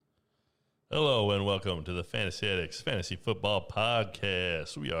Hello and welcome to the Fantasy Addicts Fantasy Football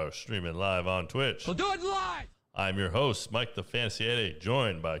Podcast. We are streaming live on Twitch. We'll do it live. I'm your host, Mike the Fantasy Addict,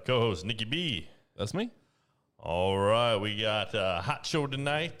 joined by co-host Nikki B. That's me. All right, we got a hot show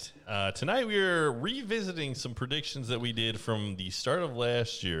tonight. Tonight we are revisiting some predictions that we did from the start of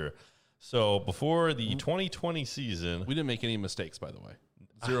last year. So before the 2020 season, We didn't make any mistakes, by the way.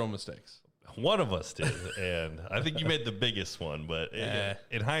 Zero mistakes. one of us did, and I think you made the biggest one. But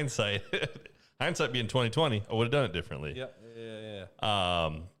in hindsight, hindsight being 2020, I would have done it differently. Yeah.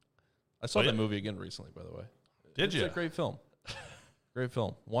 I I saw that movie again recently, by the way. Did you? It's a great film. Great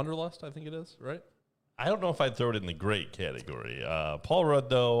film. Wanderlust, I think it is, right? I don't know if I'd throw it in the great category. Paul Rudd,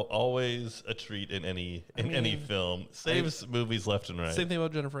 though, always a treat in any film. Saves movies left and right. Same thing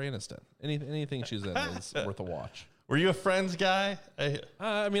about Jennifer Aniston. Anything she's in is worth a watch. Were you a Friends guy?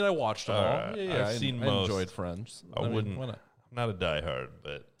 I watched them all. Yeah, I've seen I most. enjoyed Friends. I mean, wouldn't. why not? I'm not a diehard,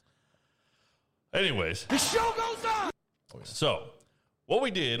 but anyways. The show goes on. So what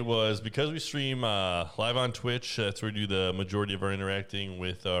we did was, because we stream live on Twitch, that's where we do the majority of our interacting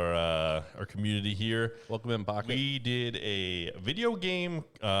with our community here. Welcome in, Baka. We did a video game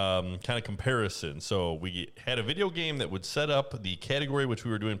kind of comparison. So we had a video game that would set up the category which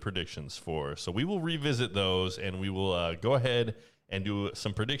we were doing predictions for. So we will revisit those, and we will go ahead and do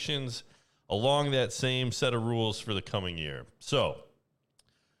some predictions along that same set of rules for the coming year. So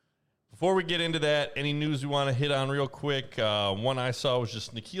before we get into that, any news we want to hit on real quick? One I saw was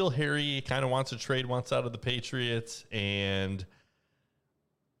just N'Keal Harry kind of wants a trade, wants out of the Patriots, and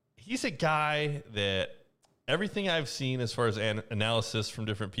he's a guy that everything I've seen as far as analysis from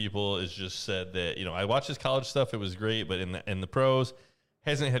different people is just said that, I watched his college stuff, it was great, but in the pros,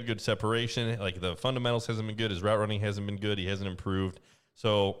 hasn't had good separation. Like, the fundamentals hasn't been good, his route running hasn't been good, he hasn't improved.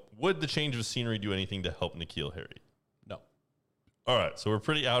 So would the change of scenery do anything to help N'Keal Harry? No. All right, so we're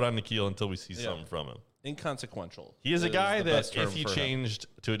pretty out on N'Keal until we see something from him. Inconsequential. He is a guy the that best term if he for him. changed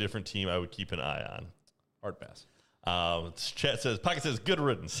to a different team, I would keep an eye on. Hard pass. Chat says, Pocket says, good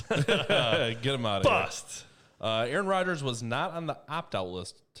riddance. Get him out of here. Bust. Aaron Rodgers was not on the opt-out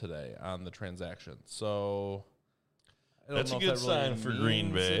list today on the transaction, so I don't That's know a if good that really sign for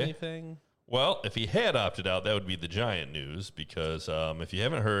Green means Bay. Anything. Well, if he had opted out, that would be the giant news, because if you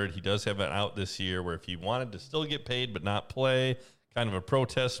haven't heard, he does have an out this year where if he wanted to still get paid but not play, kind of a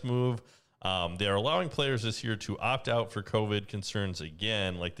protest move, they are allowing players this year to opt out for COVID concerns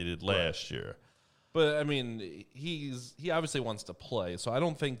again like they did last year. But I mean, he obviously wants to play, so I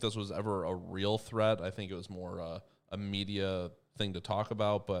don't think this was ever a real threat. I think it was more a media thing to talk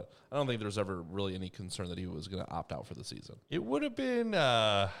about, but I don't think there's ever really any concern that he was going to opt out for the season. It would have been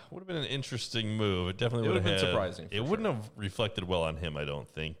an interesting move. It definitely It would would have have been surprising, for It wouldn't have reflected well on him, I don't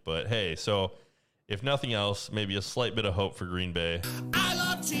think. But hey, so if nothing else, maybe a slight bit of hope for Green Bay. I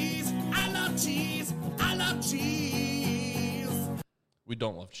love cheese. I love cheese. I love cheese. We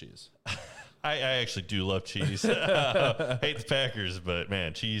don't love cheese. I actually do love cheese. Hate the Packers, but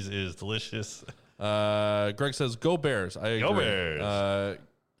man, cheese is delicious. Greg says, "Go Bears." I agree. Go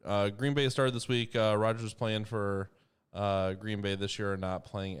Bears. Green Bay started this week. Rodgers playing for Green Bay this year, not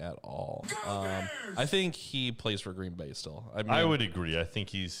playing at all. I think he plays for Green Bay still. I mean, I would agree. I think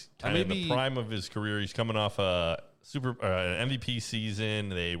he's kind of in the prime of his career. He's coming off an MVP season.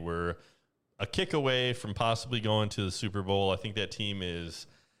 They were a kick away from possibly going to the Super Bowl. I think that team is,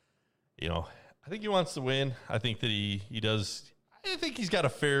 I think he wants to win. I think that he does. I think he's got a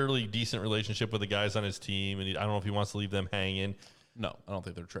fairly decent relationship with the guys on his team, and I don't know if he wants to leave them hanging. No, I don't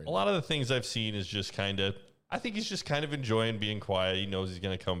think they're trading. A lot of the things I've seen is just I think he's just kind of enjoying being quiet. He knows he's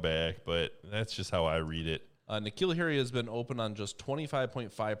going to come back, but that's just how I read it. N'Keal Harry has been open on just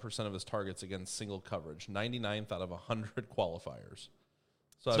 25.5% of his targets against single coverage, 99th out of 100 qualifiers.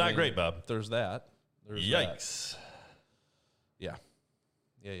 So It's not great, Bob. There's that. There's Yikes. that.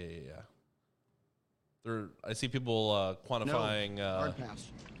 Yeah. I see people quantifying Hard pass.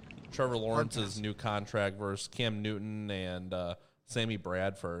 Trevor Lawrence's new contract versus Cam Newton and Sammy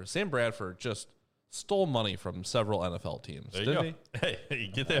Bradford. Sam Bradford just stole money from several NFL teams, There you didn't go. he? Hey, you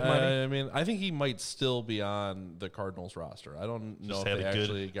get that money. I mean, I think he might still be on the Cardinals roster. I don't know Just if had they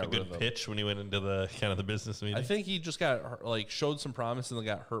actually got a rid of good him. pitch when he went into the kind of the business meeting. I think he just got showed some promise and then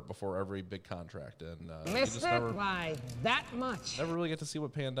got hurt before every big contract, and he Missed just it by that much. never really get to see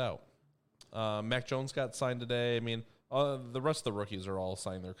what panned out. Mac Jones got signed today. I mean, the rest of the rookies are all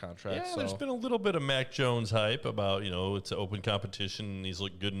signing their contracts. Yeah, so. there's been a little bit of Mac Jones hype about, it's an open competition and he's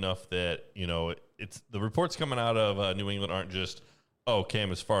looked good enough that, it's the reports coming out of New England aren't just,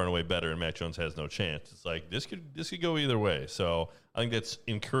 Cam is far and away better and Mac Jones has no chance. It's like this could go either way. So I think that's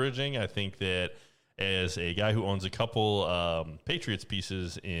encouraging. I think that as a guy who owns a couple Patriots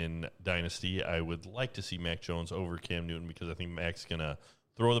pieces in Dynasty, I would like to see Mac Jones over Cam Newton because I think Mac's going to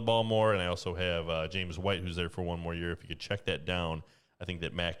throw the ball more, and I also have James White, who's there for one more year. If you could check that down, I think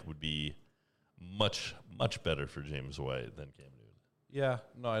that Mac would be much, much better for James White than Cam Newton. Yeah,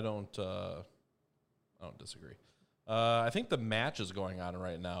 no, I don't disagree. I think the match is going on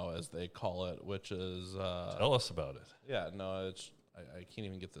right now, as they call it, which is Tell us about it. Yeah, no, it's I can't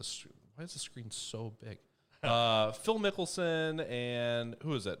even get this. Why is the screen so big? Phil Mickelson and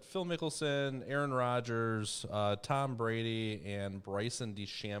who is it? Phil Mickelson, Aaron Rodgers, Tom Brady, and Bryson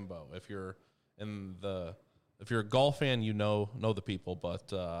DeChambeau. If you're a golf fan, you know the people.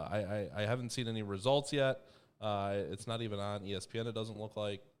 But I haven't seen any results yet. It's not even on ESPN. It doesn't look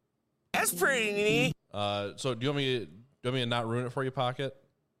like. That's pretty neat. So do you want me to not ruin it for you, Pocket?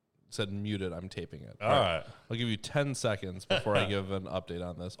 It said muted. I'm taping it. All right. I'll give you 10 seconds before I give an update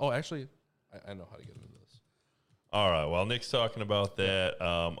on this. Oh, actually, I know how to get into this. All right. While Nick's talking about that,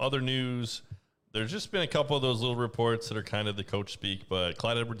 other news, there's just been a couple of those little reports that are kind of the coach speak, but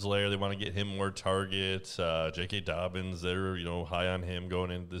Clyde Edwards-Helaire, they want to get him more targets. J.K. Dobbins, they're high on him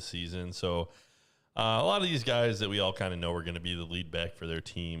going into the season. So a lot of these guys that we all kind of know are going to be the lead back for their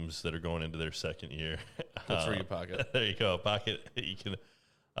teams that are going into their second year. That's for you, Pocket. There you go. Pocket, you can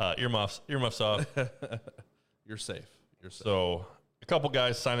earmuffs off. You're safe. So a couple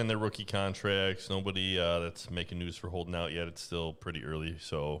guys signing their rookie contracts. Nobody that's making news for holding out yet. It's still pretty early,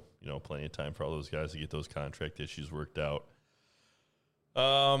 so plenty of time for all those guys to get those contract issues worked out.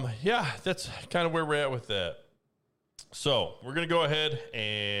 Yeah, that's kind of where we're at with that. So we're going to go ahead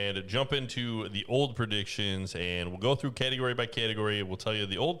and jump into the old predictions, and we'll go through category by category. We'll tell you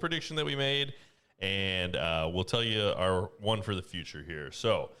the old prediction that we made, and we'll tell you our one for the future here.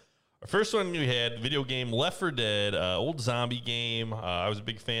 So our first one we had video game Left 4 Dead, old zombie game. I was a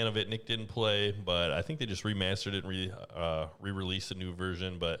big fan of it. Nick didn't play, but I think they just remastered it and re-released a new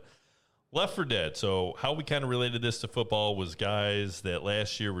version. But Left 4 Dead. So how we kind of related this to football was guys that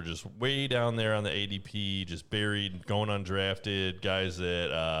last year were just way down there on the ADP, just buried, going undrafted, guys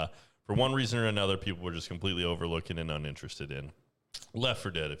that for one reason or another people were just completely overlooking and uninterested in. Left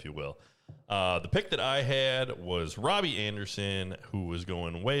 4 Dead, if you will. The pick that I had was Robbie Anderson, who was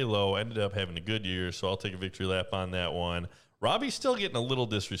going way low, ended up having a good year, so I'll take a victory lap on that one. Robbie's still getting a little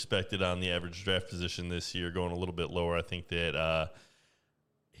disrespected on the average draft position this year, going a little bit lower. I think that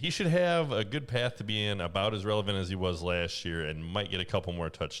he should have a good path to being about as relevant as he was last year and might get a couple more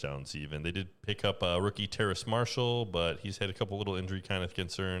touchdowns even. They did pick up rookie Terrace Marshall, but he's had a couple little injury kind of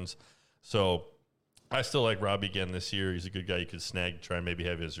concerns. So I still like Robbie again this year. He's a good guy you could snag, try and maybe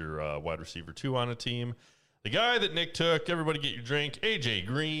have as your wide receiver 2 on a team. The guy that Nick took, everybody get your drink, AJ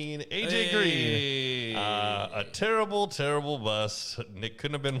Green. AJ Green. A terrible, terrible bust. Nick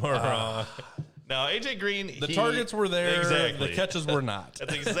couldn't have been more wrong. Now, AJ Green, The targets were there. Exactly. The catches were not.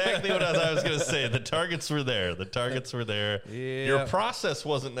 That's exactly what I was going to say. The targets were there. The targets were there. Yeah. Your process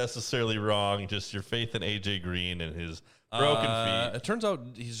wasn't necessarily wrong, just your faith in AJ Green and his broken feet. It turns out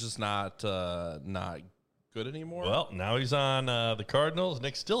he's just not good anymore. Well, now he's on the Cardinals.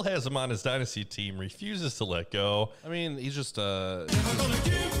 Nick still has him on his dynasty team, refuses to let go. I mean, he's just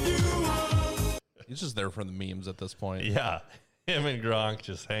he's just there for the memes at this point. Yeah, him and Gronk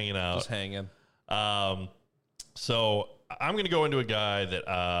just hanging out. Just hanging. So I'm going to go into a guy that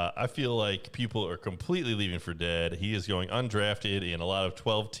I feel like people are completely leaving for dead. He is going undrafted in a lot of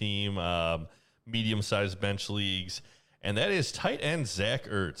 12-team, medium-sized bench leagues, and that is tight end Zach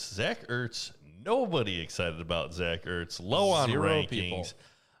Ertz. Zach Ertz, nobody excited about Zach Ertz. Low on Zero rankings.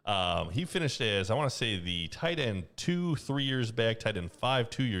 He finished as, I want to say, the tight end 2 3 years back, tight end 5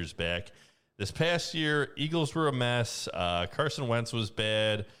 2 years back. This past year, Eagles were a mess. Carson Wentz was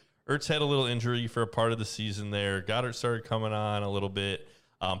bad. Ertz had a little injury for a part of the season there. Goddard started coming on a little bit.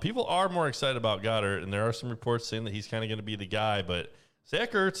 People are more excited about Goddard, and there are some reports saying that he's kind of going to be the guy. But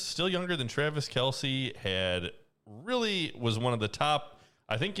Zach Ertz, still younger than Travis Kelce, was one of the top,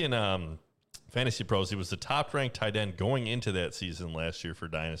 I think in Fantasy Pros, he was the top-ranked tight end going into that season last year for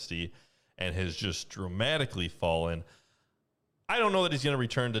Dynasty and has just dramatically fallen. I don't know that he's going to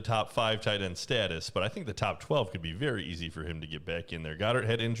return to top 5 tight end status, but I think the top 12 could be very easy for him to get back in there. Goddard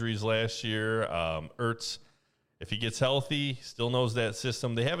had injuries last year. Ertz, if he gets healthy, still knows that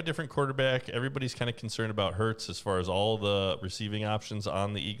system. They have a different quarterback. Everybody's kind of concerned about Hurts as far as all the receiving options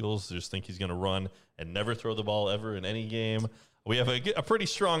on the Eagles. They just think he's going to run and never throw the ball ever in any game. We have a pretty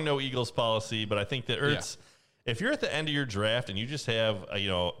strong no Eagles policy, but I think that Ertz, if you're at the end of your draft and you just have,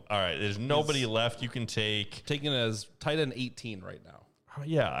 all right, there's nobody left you can take. Taken as tight end 18 right now.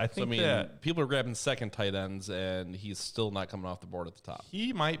 Yeah, I So, I think mean, that people are grabbing second tight ends, and he's still not coming off the board at the top.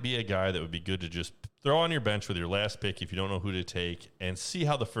 he might be a guy that would be good to just throw on your bench with your last pick if you don't know who to take and see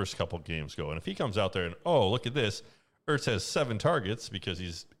how the first couple games go. And if he comes out there and, oh, look at this, Ertz has 7 targets because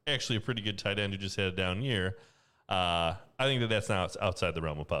he's actually a pretty good tight end who just had a down year, I think that that's now outside the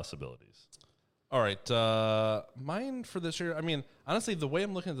realm of possibilities. All right, mine for this year. I mean, honestly, the way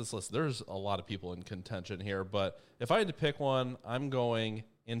I'm looking at this list, there's a lot of people in contention here. But if I had to pick one, I'm going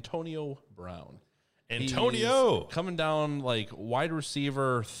Antonio Brown. Antonio! He's coming down like wide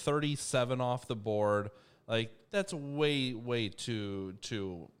receiver 37 off the board. Like, that's way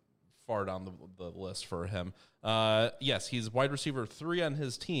too far down the list for him. Yes, he's wide receiver 3 on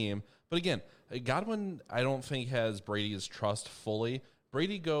his team. But again, Godwin, I don't think has Brady's trust fully.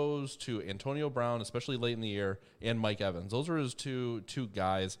 Brady goes to Antonio Brown, especially late in the year, and Mike Evans. Those are his two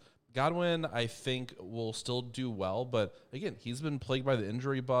guys. Godwin, I think, will still do well, but again, he's been plagued by the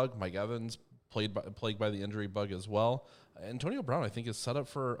injury bug. Mike Evans plagued by the injury bug as well. Antonio Brown, I think, is set up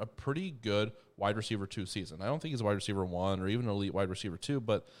for a pretty good wide receiver 2 season. I don't think he's a wide receiver 1 or even an elite wide receiver 2,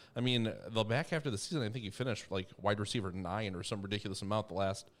 but I mean, the back after the season, I think he finished like wide receiver 9 or some ridiculous amount the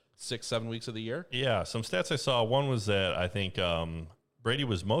last 6-7 weeks of the year. Yeah, some stats I saw. One was that I think Brady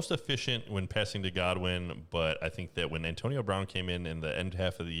was most efficient when passing to Godwin, but I think that when Antonio Brown came in the end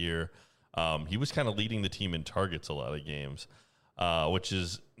half of the year, he was kind of leading the team in targets a lot of games, which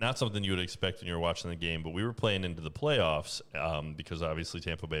is not something you would expect when you were watching the game. But we were playing into the playoffs because obviously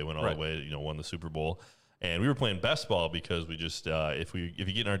Tampa Bay went all the way, won the Super Bowl. And we were playing best ball because we just if you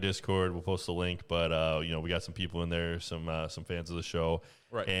get in our Discord, we'll post the link. But we got some people in there, some fans of the show,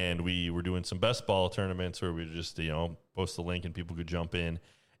 right? And we were doing some best ball tournaments where we just post the link and people could jump in.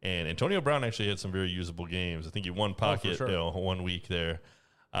 And Antonio Brown actually had some very usable games. I think he won pocket 1 week there.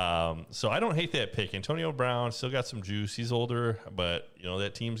 So I don't hate that pick. Antonio Brown still got some juice. He's older, but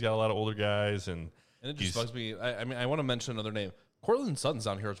that team's got a lot of older guys, and it just bugs me. I mean, I want to mention another name. Courtland Sutton's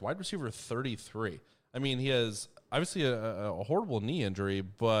down here as wide receiver 33. I mean, he has obviously a horrible knee injury,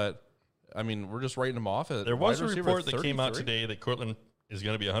 but I mean, we're just writing him off. There was a report that came out today that Courtland is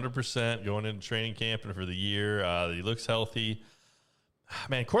going to be 100% going into training camp and for the year. He looks healthy.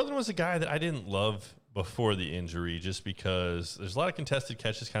 Man, Courtland was a guy that I didn't love before the injury just because there's a lot of contested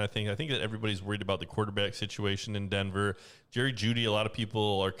catches kind of thing. I think that everybody's worried about the quarterback situation in Denver. Jerry Jeudy, a lot of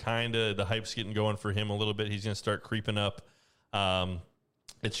people are the hype's getting going for him a little bit. He's going to start creeping up.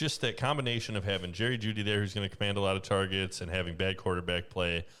 It's just that combination of having Jerry Jeudy there who's going to command a lot of targets and having bad quarterback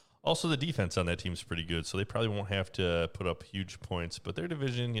play. Also, the defense on that team's pretty good, so they probably won't have to put up huge points. But their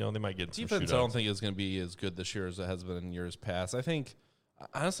division, they might get some defense. shootouts. I don't think is going to be as good this year as it has been in years past. I think,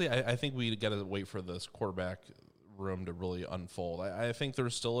 honestly, I think we got to wait for this quarterback room to really unfold. I think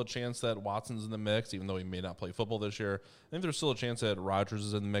there's still a chance that Watson's in the mix, even though he may not play football this year. I think there's still a chance that Rodgers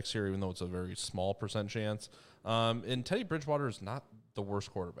is in the mix here, even though it's a very small % chance. And Teddy Bridgewater is not the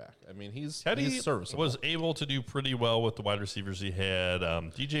worst quarterback. I mean, he's serviceable. Was able to do pretty well with the wide receivers he had.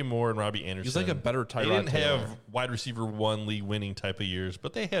 DJ Moore and Robbie Anderson. He's like a better Tyrod They didn't Taylor. have wide receiver 1 league winning type of years,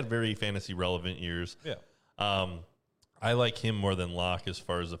 but they had very fantasy relevant years. Yeah. I like him more than Locke as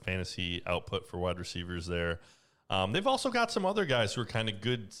far as the fantasy output for wide receivers there. They've also got some other guys who are kind of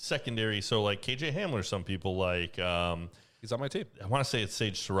good secondary. So like KJ Hamler, some people like. He's on my team. I want to say it's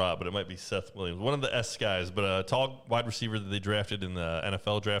Sage Surratt, but it might be Seth Williams, one of the S guys, but a tall wide receiver that they drafted in the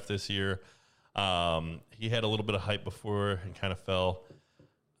NFL draft this year. He had a little bit of hype before and kind of fell.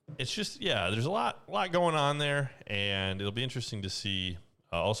 It's just, there's a lot going on there, and it'll be interesting to see.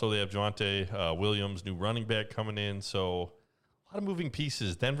 Also, they have Javonte Williams, new running back coming in, so a lot of moving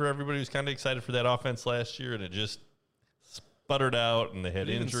pieces. Denver, everybody was kind of excited for that offense last year, and it just sputtered out, and they had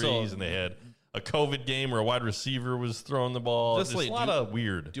injuries, and they had a COVID game where a wide receiver was throwing the ball. Just a lot of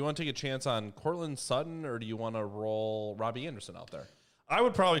weird. Do you want to take a chance on Courtland Sutton, or do you want to roll Robbie Anderson out there? I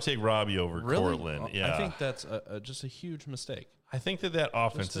would probably take Robbie over Really? Courtland. Yeah, I think that's just a huge mistake. I think that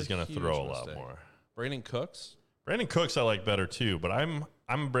offense is going to throw a lot more. Brandon Cooks I like better too, but I'm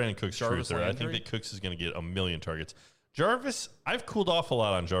a Brandon Cooks Jarvis truther. I Landry? think that Cooks is going to get a million targets. Jarvis, I've cooled off a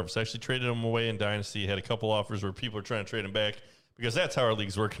lot on Jarvis. I actually traded him away in Dynasty. Had a couple offers where people are trying to trade him back. Because that's how our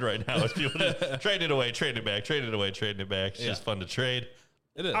league's working right now. Is people just trade it away, trade it back, trade it away, trading it back. It's just fun to trade.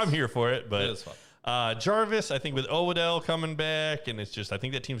 It is. I'm here for it, but it is fun. Jarvis, I think with Odell coming back, and it's just I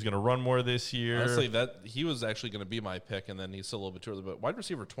think that team's going to run more this year. Honestly, that he was actually going to be my pick, and then he's still a little bit too early. But wide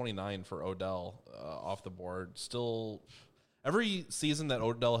receiver 29 for Odell off the board. Still, every season that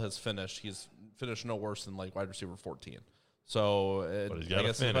Odell has finished, he's finished no worse than like wide receiver 14. So I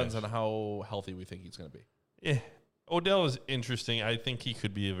guess it depends on how healthy we think he's going to be. Yeah. Odell is interesting. I think he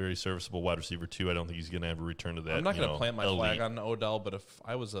could be a very serviceable wide receiver too. I don't think he's going to ever return to that. I'm not going to plant my elite. flag on Odell, but if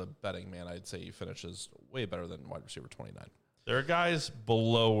I was a betting man, I'd say he finishes way better than wide receiver 29. There are guys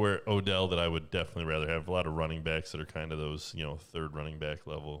below where Odell that I would definitely rather have. A lot of running backs that are kind of those, third running back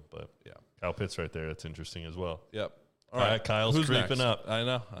level. But Yeah. Kyle Pitts right there. That's interesting as well. Yep. All right, Kyle's Who's creeping next? up. I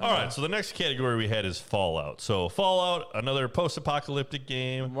know. All right, so the next category we had is Fallout. So Fallout, another post-apocalyptic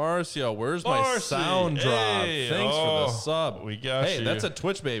game. Marcio, where's my Marcy, sound drop? hey, Thanks for the oh, sub. we got Hey, you. that's a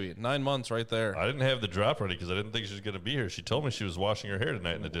Twitch baby. 9 months right there. I didn't have the drop ready because I didn't think she was going to be here. She told me she was washing her hair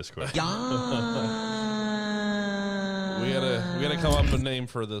tonight in the Discord. We gotta come up with a name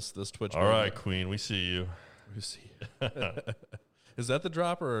for this Twitch. All right, Queen, we see you. We see. Is that the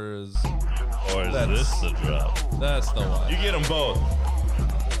drop or is Or is this the drop? that's the one? You get them both.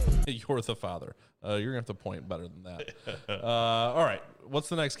 You're the father. You're gonna have to point better than that. All right. What's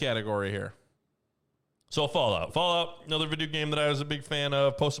the next category here? So Fallout. Fallout, another video game that I was a big fan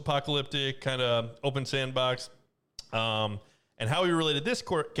of, post-apocalyptic, kind of open sandbox. And how we related this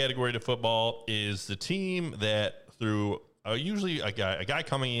category to football is the team that through usually a guy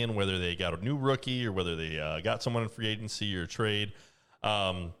coming in, whether they got a new rookie or whether they got someone in free agency or trade,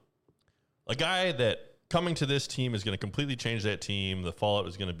 a guy that coming to this team is going to completely change that team. The fallout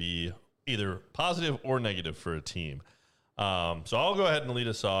is going to be either positive or negative for a team. So I'll go ahead and lead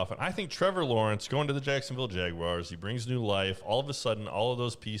us off. And I think Trevor Lawrence going to the Jacksonville Jaguars, he brings new life. All of a sudden, all of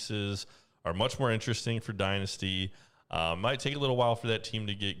those pieces are much more interesting for Dynasty. Might take a little while for that team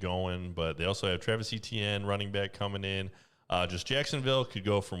to get going, but they also have Travis Etienne, running back, coming in. Just Jacksonville could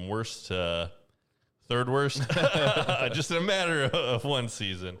go from worst to third worst just in a matter of one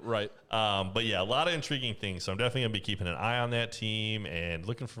season. Right. But yeah, a lot of intriguing things. So I'm definitely going to be keeping an eye on that team and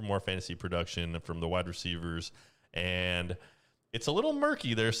looking for more fantasy production from the wide receivers. And it's a little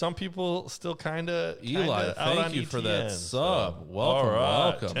murky. There's some people still kind of Eli, out thank on you for that ETN, sub. so. Welcome, All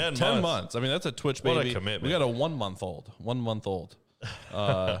right, welcome. 10 months. I mean, that's a Twitch What a baby. commitment. We got a 1 month old. 1 month old.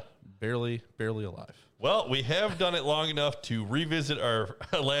 Barely alive. Well, we have done it long enough to revisit our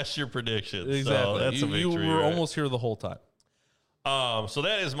last year predictions. Exactly. So that's a you victory. were right? almost here the whole time. So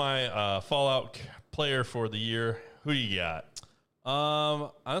that is my Fallout player for the year. Who do you got?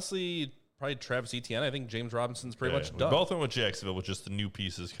 Honestly, probably Travis Etienne. I think James Robinson's pretty much We done. both went with Jacksonville with just the new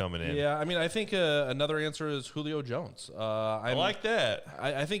pieces coming in. Yeah, I mean, I think another answer is Julio Jones. I like that.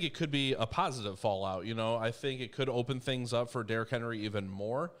 I think it could be a positive fallout. I think it could open things up for Derrick Henry even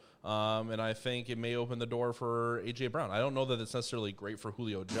more. And I think it may open the door for A.J. Brown. I don't know that it's necessarily great for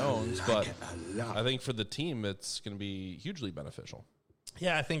Julio Jones, but I think for the team, it's going to be hugely beneficial.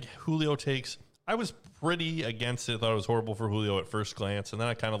 Yeah, I think Julio takes. I was pretty against it. Thought it was horrible for Julio at first glance, and then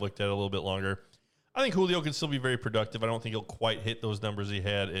I kind of looked at it a little bit longer. I think Julio can still be very productive. I don't think he'll quite hit those numbers he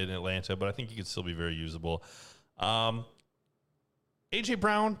had in Atlanta, but I think he could still be very usable. A.J.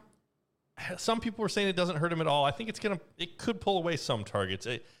 Brown, some people were saying it doesn't hurt him at all. I think it could pull away some targets.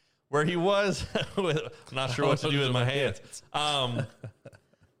 Where he was, I'm not sure what to do with my hands.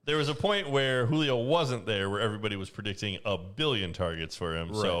 There was a point where Julio wasn't there, where everybody was predicting 1 billion targets for him.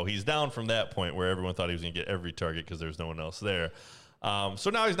 Right. So he's down from that point where everyone thought he was going to get every target because there's no one else there. So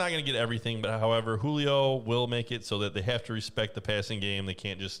now he's not going to get everything, but however, Julio will make it so that they have to respect the passing game. They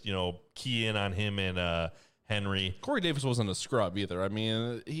can't just, key in on him and Henry. Corey Davis wasn't a scrub either. I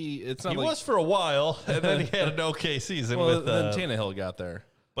mean, he was for a while, and then he had an okay season. Then Tannehill got there.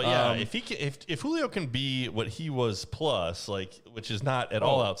 But yeah, if Julio can be what he was plus, which is not at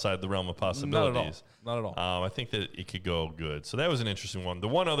all outside the realm of possibilities, not at all. I think that it could go good. So that was an interesting one. The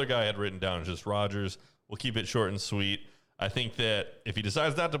one other guy I had written down is just Rodgers. We'll keep it short and sweet. I think that if he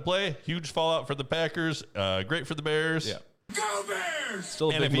decides not to play, huge fallout for the Packers, great for the Bears. Yeah. Go Bears!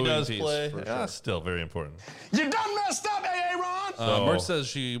 Still a And big if he moving does piece, play, for sure. still very important. You done messed up, Aaron! Mark says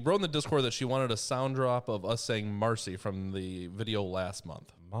she wrote in the Discord that she wanted a sound drop of us saying Marcy from the video last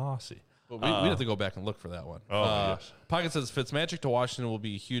month. Mossy. But we'd have to go back and look for that one. Oh, my gosh. Pocket says Fitzmagic to Washington will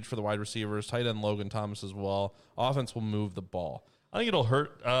be huge for the wide receivers. Tight end Logan Thomas as well. Offense will move the ball. I think it'll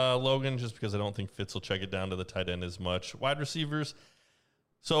hurt Logan just because I don't think Fitz will check it down to the tight end as much. Wide receivers.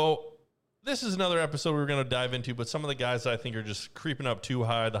 So this is another episode we were going to dive into, but some of the guys that I think are just creeping up too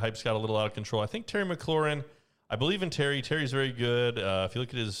high. The hype's got a little out of control. I think Terry McLaurin, I believe in Terry. Terry's very good. If you look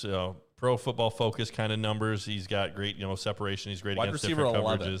at his pro football focus kind of numbers, he's got great separation. He's great Wide against receiver different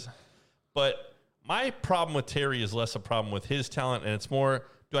 11. coverages. But my problem with Terry is less a problem with his talent, and it's more,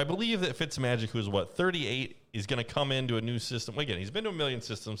 do I believe that Fitzmagic, who's 38, is going to come into a new system? Well, again, he's been to a million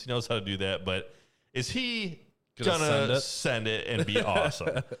systems. He knows how to do that, but is he going to send it and be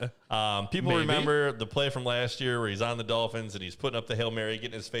awesome? People remember the play from last year where he's on the Dolphins and he's putting up the Hail Mary,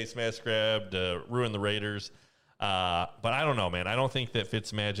 getting his face mask grabbed, ruin the Raiders. But I don't know, man. I don't think that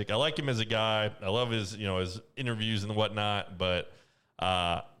Fitzmagic. I like him as a guy. I love his, his interviews and whatnot, but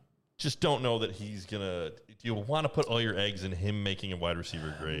just don't know that he's gonna. Do you want to put all your eggs in him making a wide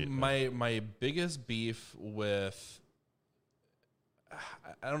receiver great? My biggest beef with.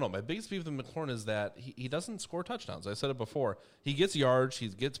 I don't know. My biggest beef with McLaurin is that he doesn't score touchdowns. I said it before. He gets yards, he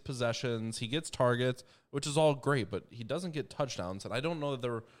gets possessions, he gets targets, which is all great, but he doesn't get touchdowns. And I don't know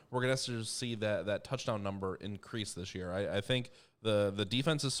that we're going to see that touchdown number increase this year. I think the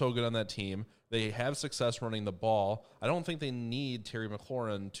defense is so good on that team. They have success running the ball. I don't think they need Terry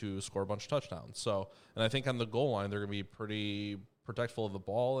McLaurin to score a bunch of touchdowns. So, and I think on the goal line, they're going to be pretty protectful of the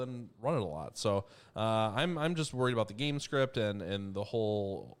ball and run it a lot. So I'm just worried about the game script and the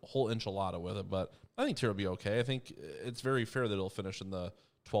whole enchilada with it. But I think Terry will be okay. I think it's very fair that he'll finish in the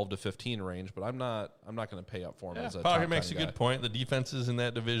 12 to 15 range. But I'm not going to pay up for him as a Pocket top makes a 10 good point. The defenses in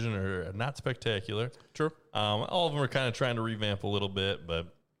that division are not spectacular. True. All of them are kind of trying to revamp a little bit,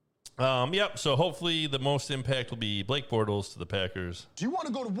 but. Yep. So hopefully the most impact will be Blake Bortles to the Packers. Do you want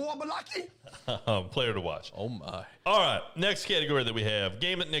to go to war, Malaki? Player to watch. Oh my! All right. Next category that we have,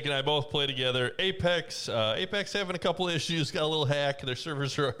 game that Nick and I both play together. Apex. Apex having a couple issues. Got a little hack. Their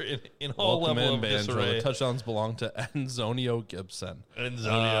servers are in all Welcome level in, of Banjo. disarray. The touchdowns belong to Anzonio Gibson. Anzonio.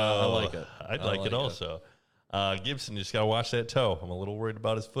 I like it. I'd I like like it also. Gibson just got to watch that toe. I'm a little worried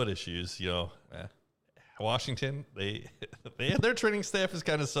about his foot issues. Yeah. Washington, their training staff is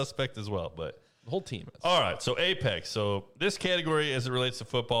kind of suspect as well, but The whole team is. all right. So Apex. So this category, as it relates to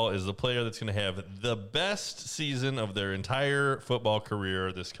football, is the player that's going to have the best season of their entire football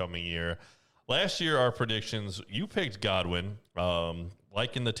career this coming year. Last year, our predictions, you picked Godwin,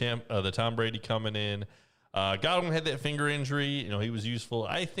 liking the Tom Brady coming in. Godwin had that finger injury. He was useful.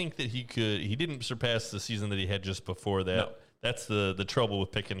 I think that he didn't surpass the season that he had just before that. No. That's the trouble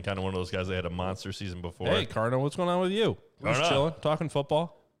with picking kind of one of those guys that had a monster season before. Hey, Carno, what's going on with you? We're just Carno. chilling, talking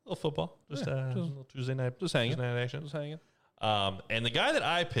football. A little football. Just a little Tuesday night. Just hanging. Tuesday night action. Just hanging. And the guy that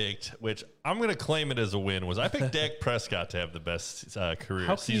I picked, which I'm going to claim it as a win, was I picked Dak Prescott to have the best career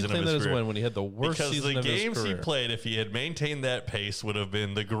How can you season claim of that his as a career. win when he had the worst Because season the of his games he career? played, if he had maintained that pace, would have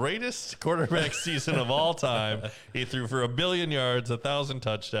been the greatest quarterback season of all time. He threw for 1 billion yards, 1,000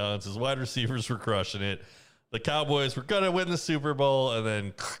 touchdowns. His wide receivers were crushing it. The Cowboys were going to win the Super Bowl and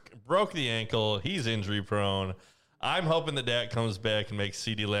then broke the ankle. He's injury prone. I'm hoping that Dak comes back and makes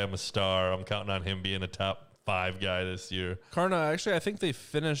CeeDee Lamb a star. I'm counting on him being a top 5 guy this year. Carno, actually, I think they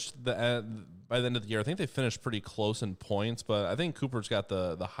finished by the end of the year. I think they finished pretty close in points, but I think Cooper's got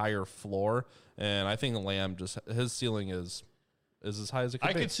the higher floor, and I think Lamb his ceiling is as high as it could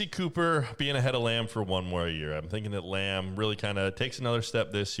I be. could see Cooper being ahead of Lamb for one more year. I'm thinking that Lamb really kind of takes another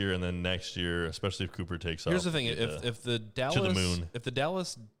step this year and then next year, especially if Cooper takes off. Here's the thing: Get if the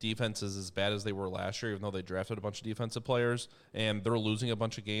Dallas defense is as bad as they were last year, even though they drafted a bunch of defensive players and they're losing a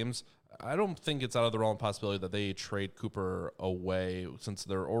bunch of games, I don't think it's out of the realm of possibility that they trade Cooper away since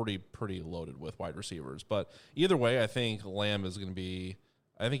they're already pretty loaded with wide receivers. But either way, I think Lamb is going to be.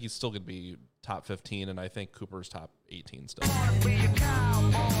 I think he's still going to be top 15, and I think Cooper's top 18 still.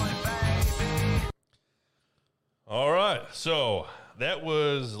 All right. So that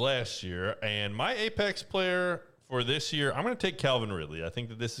was last year. And my Apex player for this year, I'm going to take Calvin Ridley. I think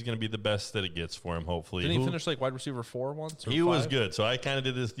that this is going to be the best that it gets for him, hopefully. Didn't he finish like wide receiver 4 once? Or He was 5? good. So I kind of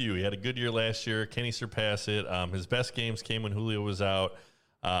did this with you. He had a good year last year. Can he surpass it? His best games came when Julio was out.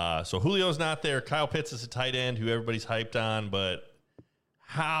 So Julio's not there. Kyle Pitts is a tight end who everybody's hyped on, but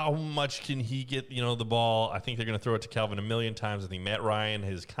how much can he get, the ball? I think they're going to throw it to Calvin a million times. I think Matt Ryan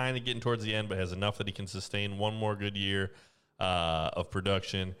is kind of getting towards the end, but has enough that he can sustain one more good year of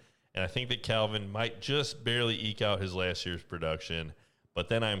production. And I think that Calvin might just barely eke out his last year's production. But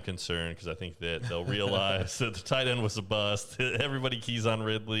then I'm concerned because I think that they'll realize that the tight end was a bust. Everybody keys on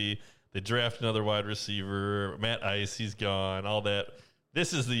Ridley. They draft another wide receiver. Matt Ice, he's gone. All that.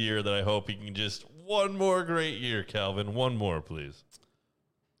 This is the year that I hope he can just one more great year, Calvin. One more, please.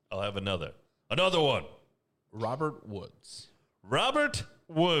 I'll have another one. Robert Woods. Robert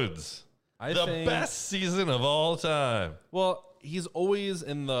Woods. The best season of all time. Well, he's always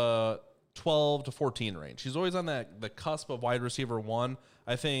in the 12 to 14 range. He's always on the cusp of wide receiver 1.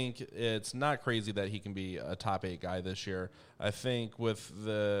 I think it's not crazy that he can be a top 8 guy this year. I think with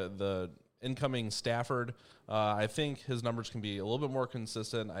the incoming Stafford, I think his numbers can be a little bit more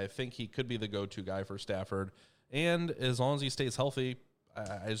consistent. I think he could be the go-to guy for Stafford. And as long as he stays healthy,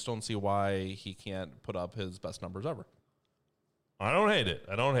 I just don't see why he can't put up his best numbers ever. I don't hate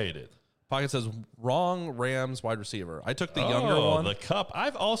it. Pocket says, wrong Rams wide receiver. I took the younger one. The Cup.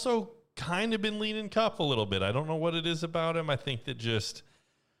 I've also kind of been leaning Cup a little bit. I don't know what it is about him. I think that just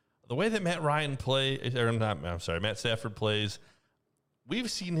the way that Matt Stafford plays,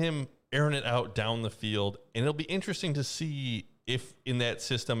 we've seen him airing it out down the field, and it'll be interesting to see if in that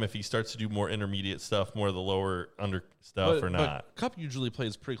system, if he starts to do more intermediate stuff, more of the lower under stuff or not. But Kupp usually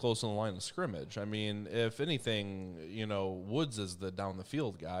plays pretty close in the line of scrimmage. I mean, if anything, Woods is the down the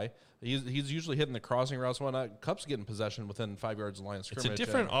field guy. He's usually hitting the crossing routes and whatnot. Kupp's getting possession within 5 yards of the line of scrimmage. It's a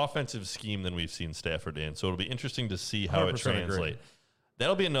different offensive scheme than we've seen Stafford in, so it'll be interesting to see how it translates.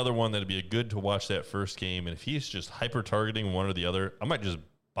 That'll be another one that'll be good to watch that first game, and if he's just hyper targeting one or the other, I might just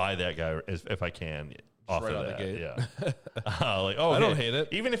buy that guy if I can. Off right of out that, the gate. Yeah. I don't hate it.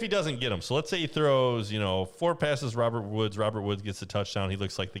 Even if he doesn't get them. So let's say he throws, 4 passes, Robert Woods gets the touchdown. He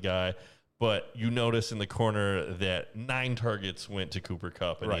looks like the guy. But you notice in the corner that 9 targets went to Cooper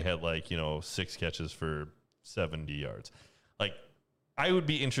Kupp, and he had 6 catches for 70 yards. I would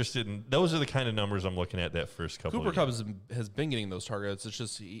be interested in, those are the kind of numbers I'm looking at that first couple Cooper of Kupp has been getting those targets. It's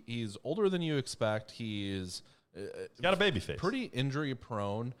just he's older than you expect. He's got a baby face. Pretty injury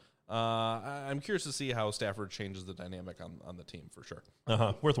prone. I'm curious to see how Stafford changes the dynamic on the team for sure.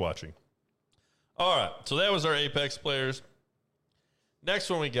 Worth watching. All right, so that was our Apex players.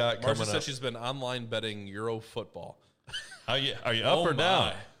 Next one we got Marcia coming said up. she's been online betting Euro football. Are you up or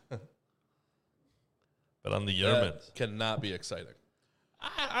down? But on the Germans. That cannot be exciting.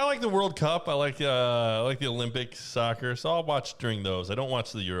 I like the World Cup. I like the Olympic soccer, so I'll watch during those. I don't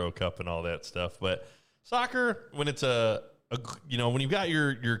watch the Euro Cup and all that stuff, but soccer, when it's when you've got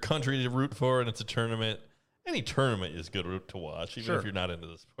your country to root for and it's a tournament, any tournament is good to watch, even if you're not into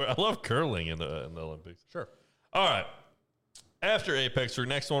the sport. I love curling in the Olympics. Sure. All right. After Apex, our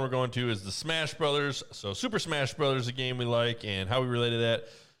next one we're going to is the Smash Brothers. So Super Smash Brothers, a game we like, and how we relate to that.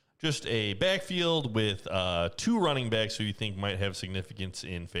 Just a backfield with 2 running backs who you think might have significance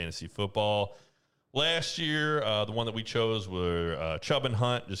in fantasy football. Last year, the one that we chose were Chubb and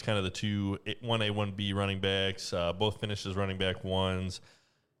Hunt, just kind of the 2 1A, 1B running backs. Both finished as running back 1s.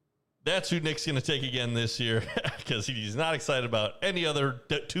 That's who Nick's going to take again this year because he's not excited about any other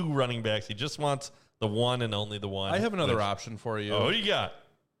 2 running backs. He just wants the one and only the one. I have another option for you. Oh, who do you got?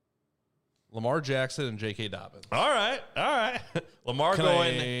 Lamar Jackson and J.K. Dobbins. All right. Lamar Can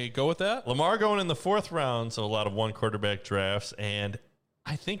going. I go with that? Lamar going in the 4th round, so a lot of 1 quarterback drafts, and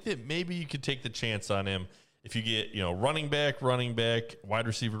I think that maybe you could take the chance on him if you get running back, wide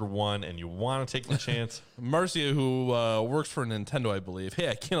receiver 1, and you want to take the chance. Marcia, who works for Nintendo, I believe. Hey,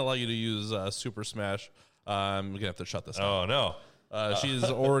 I can't allow you to use Super Smash. I'm gonna have to shut this down. Oh no. She's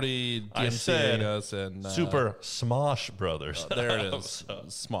already DMCAing us and Super Smosh Brothers. There it is.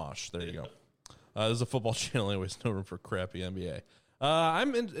 Smosh. There you go. There's a football channel, anyways. No room for crappy NBA.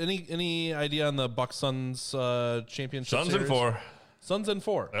 I'm in, any idea on the Bucks Suns championship? Suns series? and 4. Suns and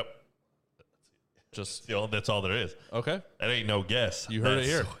 4. Yep. Just That's all there is. okay. That ain't no guess. You heard it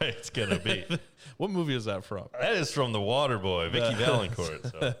here. That's the way it's gonna be. What movie is that from? That is from The Waterboy, Vicky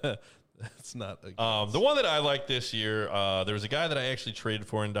Valancourt. So. It's not. The one that I like this year, there was a guy that I actually traded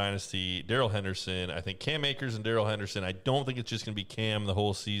for in Dynasty, Darrell Henderson. I think Cam Akers and Darrell Henderson. I don't think it's just going to be Cam the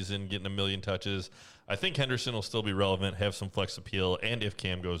whole season, getting 1 million touches. I think Henderson will still be relevant, have some flex appeal, and if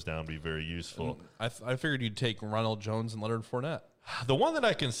Cam goes down, be very useful. I figured you'd take Ronald Jones and Leonard Fournette. The one that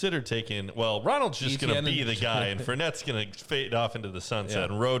I considered taking, well, Ronald's just going to be the guy, and Fournette's going to fade off into the sunset. Yeah.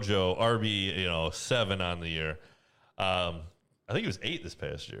 And Rojo, RB, 7 on the year. I think he was 8 this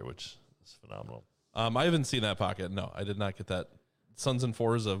past year, which is phenomenal. I haven't seen that pocket. No, I did not get that. Suns and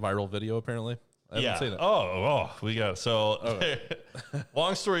 4 is a viral video, apparently. I haven't seen it. We got it. So,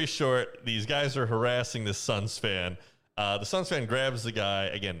 long story short, these guys are harassing this Suns fan. The Suns fan grabs the guy.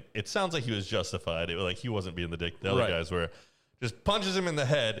 Again, it sounds like he was justified. He wasn't being the dick the other guys were. Just punches him in the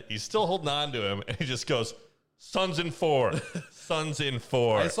head. He's still holding on to him, and he just goes, Suns in 4. Suns in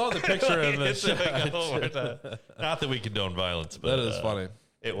 4. I saw the picture of the Not that we condone violence, but that is funny.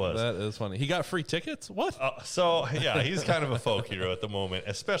 It was. That is funny. He got free tickets? What? He's kind of a folk hero at the moment,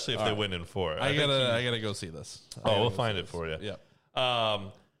 especially if they win in 4. I gotta go see this. We'll find it for you. Yeah.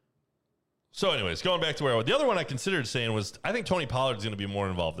 So, anyways, going back to where the other one I considered saying was I think Tony Pollard's going to be more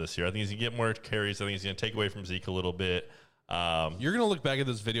involved this year. I think he's going to get more carries. I think he's going to take away from Zeke a little bit. You're gonna look back at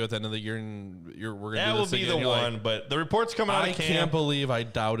this video at the end of the year, and we're gonna. That do will this be again. the one. But the reports coming out I of camp. can't believe I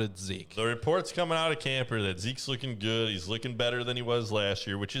doubted Zeke. The reports coming out of camp are that Zeke's looking good. He's looking better than he was last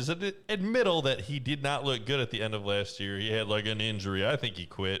year, which is an admittal that he did not look good at the end of last year. He had an injury. I think he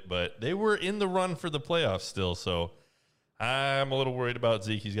quit, but they were in the run for the playoffs still. So I'm a little worried about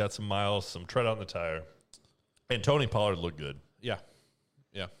Zeke. He's got some miles, some tread on the tire. And Tony Pollard looked good. Yeah.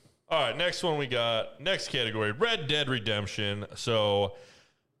 All right, next one we got, next category, Red Dead Redemption. So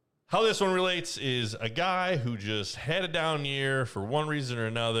How this one relates is a guy who just had a down year for one reason or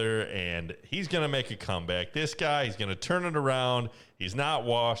another, and he's going to make a comeback. This guy, he's going to turn it around. He's not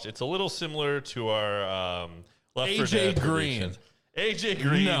washed. It's a little similar to our Left 4 Dead AJ Green. predictions. AJ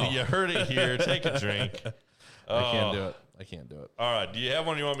Green, No. you heard it here. Take a drink. I can't do it. I can't do it. All right, do you have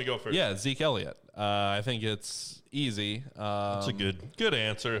one you want me to go first? Yeah, Zeke Elliott. I think it's easy. That's a good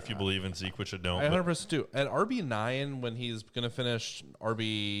answer if you believe in Zeke, which I don't. I but 100% do. At RB9, when he's going to finish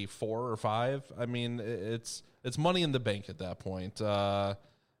RB4 or 5, I mean, it's money in the bank at that point. I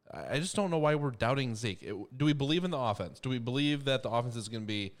just don't know why we're doubting Zeke. Do we believe in the offense? Do we believe that the offense is going to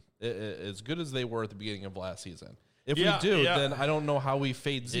be as good as they were at the beginning of last season? If we do, then I don't know how we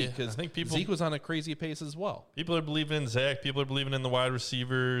fade Zeke, because I think Zeke was on a crazy pace as well. People are believing in Zach. People are believing in the wide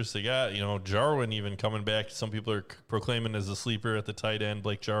receivers. They got, Jarwin even coming back. Some people are proclaiming as a sleeper at the tight end,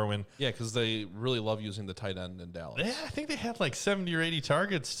 Blake Jarwin. Yeah, because they really love using the tight end in Dallas. Yeah, I think they had like 70 or 80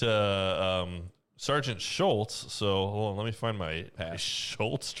 targets to Sergeant Schultz. So hold on, let me find my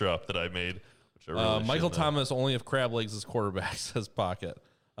Schultz drop that I made. Which I really Michael shouldn't have. Thomas only if Crab Legs is quarterback, says Pocket.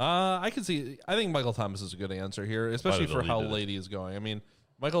 I think Michael Thomas is a good answer here, especially for how late he's going. I mean,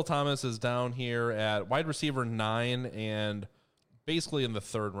 Michael Thomas is down here at wide receiver 9 and basically in the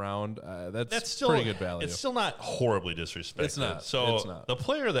 3rd round. That's still pretty good value. It's still not horribly disrespected. It's not. So It's not. the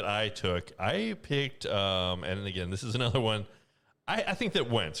player that I took, I picked, and again, this is another one. I think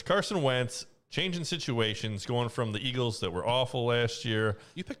that Carson Wentz, changing situations, going from the Eagles that were awful last year.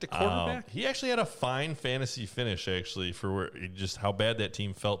 You picked a quarterback? He actually had a fine fantasy finish, actually, for just how bad that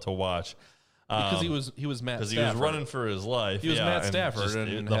team felt to watch. Because he was Matt Stafford. Because he was running for his life. He was Matt and Stafford just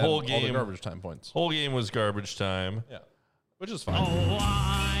and the had whole all the game, garbage time points. whole game was garbage time. Yeah, which is fine.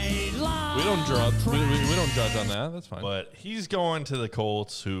 We don't judge. We don't judge on that. That's fine. But he's going to the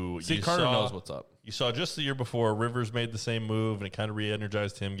Colts, who Carter knows what's up. You saw just the year before, Rivers made the same move, and it kind of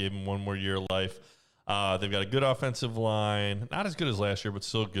re-energized him, gave him one more year of life. They've got a good offensive line, not as good as last year, but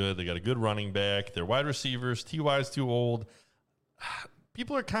still good. They got a good running back. Their wide receivers, T.Y.'s too old.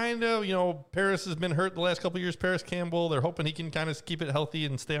 People are kind of, Paris has been hurt the last couple of years. Paris Campbell, they're hoping he can kind of keep it healthy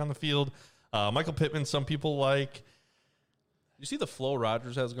and stay on the field. Michael Pittman, some people like. You see the flow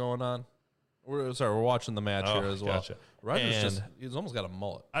Rodgers has going on? We're watching the match here as well. Gotcha. Rodgers he's almost got a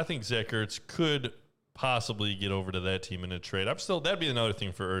mullet. I think Zach Ertz could possibly get over to that team in a trade. That'd be another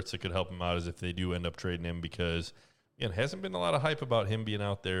thing for Ertz that could help him out, is if they do end up trading him, because again, hasn't been a lot of hype about him being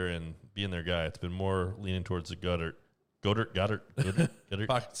out there and being their guy. It's been more leaning towards the Goddard.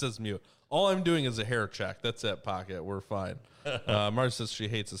 Pocket says mute. All I'm doing is a hair check. That's it, Pocket. We're fine. Marge says she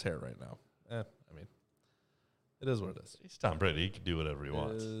hates his hair right now. I mean, it is what it is. He's Tom Brady. He can do whatever he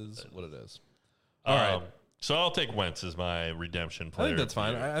wants. It is what it is. All right. So I'll take Wentz as my redemption player. I think that's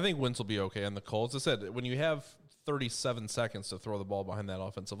fine. here. I think Wentz will be okay on the Colts. As I said, when you have 37 seconds to throw the ball behind that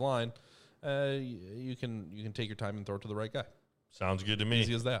offensive line, you can take your time and throw it to the right guy. Sounds good to me.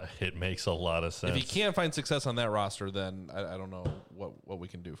 Easy as that. It makes a lot of sense. If he can't find success on that roster, then I don't know what we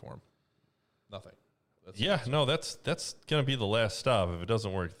can do for him. Nothing. That's going to be the last stop if it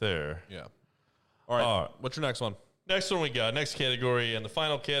doesn't work there. Yeah. All right. What's your next one? Next one we got, next category, and the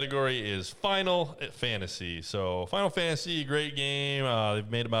final category is Final Fantasy. So Final Fantasy, great game. They've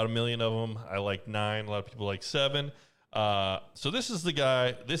made about 1 million of them. I like 9. A lot of people like 7. So this is the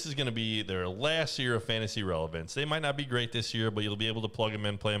guy. This is going to be their last year of fantasy relevance. They might not be great this year, but you'll be able to plug him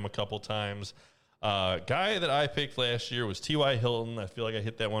in, play him a couple times. Guy that I picked last year was T.Y. Hilton. I feel like I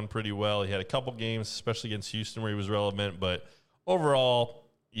hit that one pretty well. He had a couple games, especially against Houston, where he was relevant, but overall,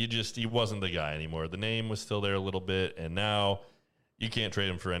 he wasn't the guy anymore. The name was still there a little bit, and now you can't trade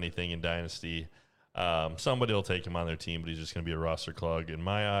him for anything in Dynasty. Somebody will take him on their team, but he's just going to be a roster clog in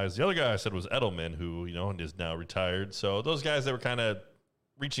my eyes. The other guy I said was Edelman, who is now retired. So those guys that were kind of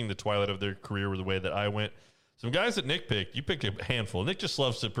reaching the twilight of their career were the way that I went. Some guys that Nick picked, you picked a handful. Nick just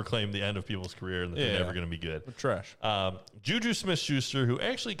loves to proclaim the end of people's career and that they're never going to be good. Trash. Juju Smith-Schuster, who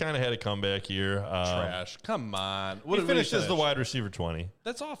actually kind of had a comeback here. Trash. Come on. He finished as the wide receiver 20.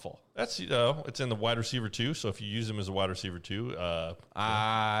 That's awful. That's it's in the wide receiver 2. So if you use him as a wide receiver 2,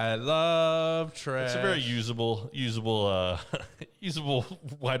 I love trash. it's a very usable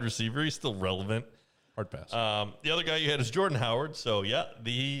wide receiver. He's still relevant. Hard pass. The other guy you had is Jordan Howard. So yeah,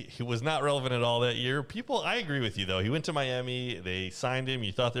 he was not relevant at all that year. I agree with you though. He went to Miami. They signed him.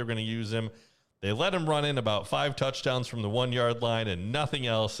 You thought they were going to use him. They let him run in about 5 touchdowns from the 1 yard line and nothing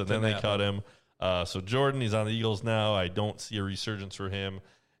else. And then they cut him. So Jordan, he's on the Eagles now. I don't see a resurgence for him.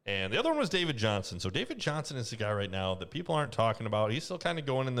 And the other one was David Johnson. So David Johnson is the guy right now that people aren't talking about. He's still kind of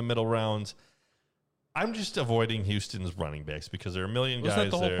going in the middle rounds. I'm just avoiding Houston's running backs because there are a million Wasn't guys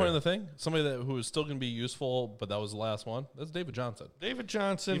that the whole there. point of the thing? Somebody who was still going to be useful, but that was the last one. That's David Johnson. David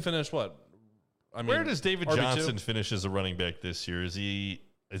Johnson. He finished what? I mean, Where does David RB2? Johnson finish as a running back this year? Is he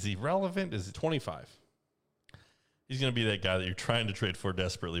relevant? Is it 25. He's going to be that guy that you're trying to trade for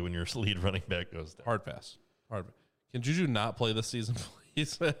desperately when your lead running back goes down. Hard pass. Can Juju not play this season,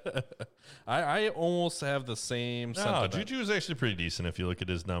 please? I almost have the same No, sentiment. Juju is actually pretty decent if you look at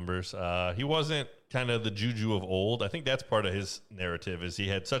his numbers. He wasn't kind of the Juju of old. I think that's part of his narrative is he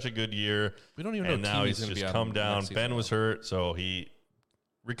had such a good year. We don't even know and what now team he's he's gonna just be on come down. next season, Ben was hurt, so he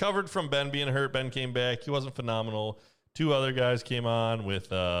recovered from Ben being hurt. Ben came back. He wasn't phenomenal. Two other guys came on with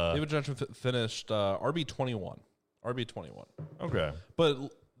David Johnson finished RB21. RB21. okay. But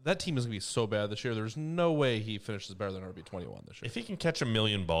that team is going to be so bad this year. There's no way he finishes better than RB21 this year. If he can catch a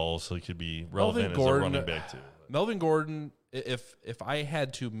million balls, he could be relevant Melvin as a Gordon- running back too. Melvin Gordon, if I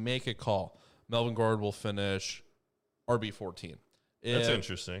had to make a call, Melvin Gordon will finish RB14. That's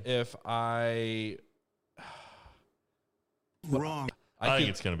interesting. If I Wrong. I think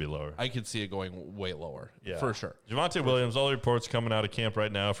it's going to be lower. I could see it going way lower, Yeah. for sure. Javonte Williams, all the reports coming out of camp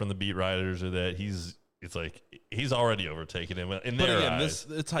right now from the beat writers are that he's already overtaken him in But their again, eyes.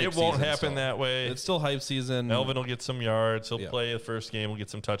 it's hype It won't season happen still. that way. It's still hype season. Melvin will get some yards. He'll Yeah. play the first game. He'll get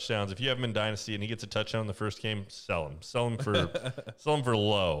some touchdowns. If you have him in Dynasty and he gets a touchdown in the first game, sell him. Sell him for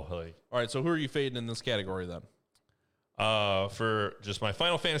low. Like All right, so who are you fading in this category then? for just my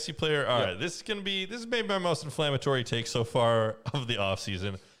final fantasy player. All right, this is maybe my most inflammatory take so far of the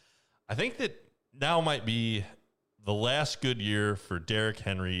offseason. I think that now might be the last good year for Derrick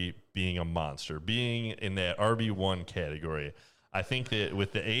Henry being a monster, being in that RB1 category. I think that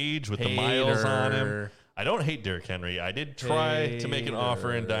with the age, with the miles on him, Hater. I don't hate Derrick Henry. I did try to make an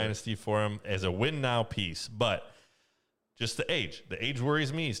offer in Dynasty for him as a win now piece, but just the age. The age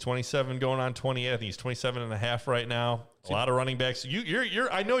worries me. He's 27 going on 28. I think he's 27 and a half right now. A lot of running backs.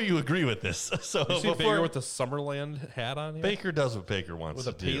 You're I know you agree with this. So You see before Baker with the Summerland hat on here? Baker does what Baker wants with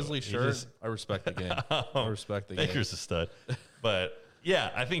a to do. paisley He shirt? just- I respect the game. I respect the game. Baker's a stud. But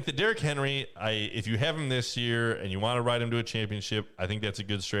yeah, I think that Derrick Henry, if you have him this year and you want to ride him to a championship, I think that's a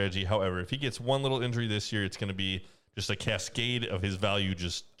good strategy. However, if he gets one little injury this year, it's going to be just a cascade of his value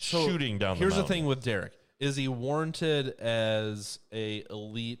just So, shooting down the Here's the mountain. thing with Derek. Is he warranted as a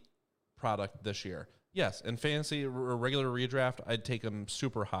elite product this year? Yes. In fantasy or regular redraft, I'd take him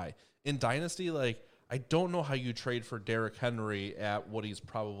super high. In Dynasty, like, I don't know how you trade for Derrick Henry at what he's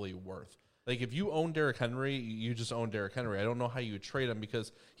probably worth. Like, if you own Derrick Henry, you just own Derrick Henry. I don't know how you trade him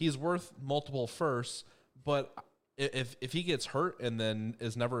because he's worth multiple firsts, but if he gets hurt and then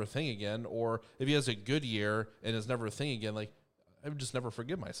is never a thing again, or if he has a good year and is never a thing again, like, I would just never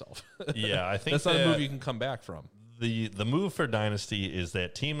forgive myself. Yeah, I think That's not a that move you can come back from. the move for Dynasty is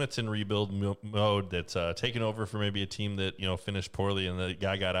that team that's in rebuild mode that's taken over for maybe a team that finished poorly and the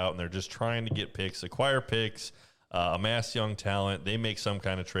guy got out and they're just trying to get picks, acquire picks, amass young talent. They make some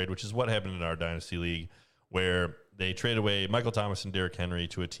kind of trade, which is what happened in our Dynasty League, where they trade away Michael Thomas and Derrick Henry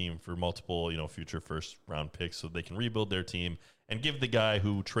to a team for multiple future first round picks so they can rebuild their team and give the guy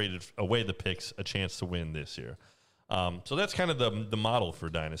who traded away the picks a chance to win this year. So that's kind of the model for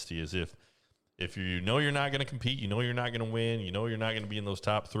Dynasty is if you know you're not going to compete, you're not going to win, you're not going to be in those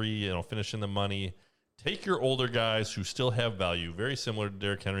top three, finishing the money, take your older guys who still have value, very similar to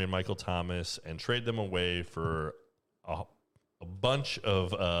Derrick Henry and Michael Thomas, and trade them away for a bunch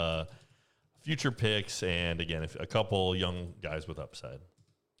of future picks and, again, a couple young guys with upside.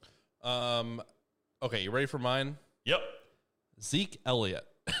 Okay, you ready for mine? Yep. Zeke Elliott.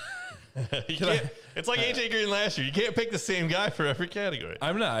 It's like AJ Green last year. You can't pick the same guy for every category.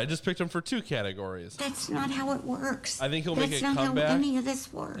 I'm not. I just picked him for 2 categories. That's not how it works. I think he'll That's make a not comeback how any of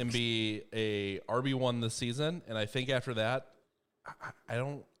this works. and be a RB1 this season. And I think after that, I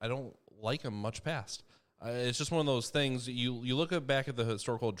don't like him much past. It's just one of those things. You look back at the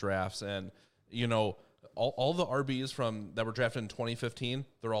historical drafts, and all the RBs that were drafted in 2015,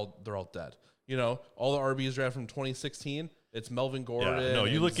 they're all dead. All the RBs drafted from 2016. It's Melvin Gordon. Yeah, no,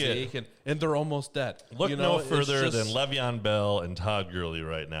 you and look at- Zeke, and they're almost dead. Look no it's further just- than Le'Veon Bell and Todd Gurley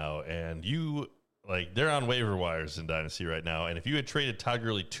right now, and they're on waiver wires in Dynasty right now. And if you had traded Todd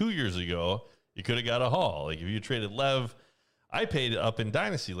Gurley 2 years ago, you could have got a haul. Like if you traded Lev, I paid up in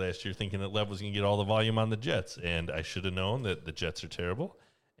Dynasty last year thinking that Lev was going to get all the volume on the Jets, and I should have known that the Jets are terrible,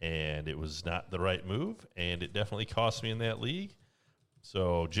 and it was not the right move, and it definitely cost me in that league.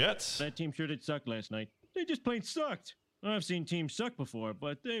 So Jets, That team sure did suck last night. They just plain sucked. I've seen teams suck before,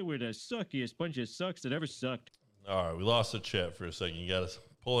 but they were the suckiest bunch of sucks that ever sucked. all right, we lost the chat for a second. You got to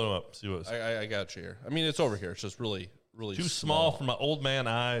pull him up, see what's. I got you here. I mean, it's over here. It's just really really too small for my old man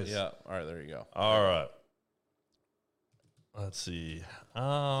eyes. Yeah. All right, there you go. All right. Let's see.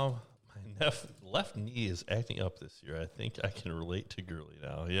 My left knee is acting up this year. I think I can relate to Gurley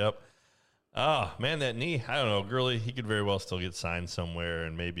now. Yep. Man, that knee. I don't know. Gurley, he could very well still get signed somewhere,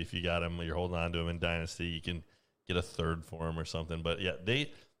 and maybe if you got him, you're holding on to him in Dynasty, you can get a third for him or something. But yeah,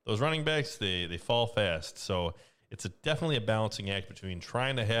 those running backs, they fall fast. So it's definitely a balancing act between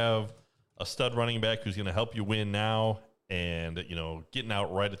trying to have a stud running back who's going to help you win now and, getting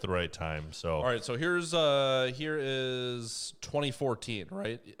out right at the right time. So all right, so here is 2014,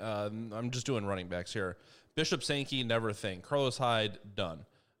 right? I'm just doing running backs here. Bishop Sankey, never think. Carlos Hyde, done.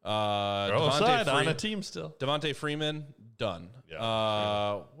 Carlos Hyde on a team still. Devontae Freeman, done.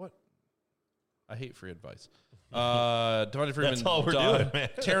 Yeah, what? I hate free advice. Devontae Freeman, That's all we're done. doing, man.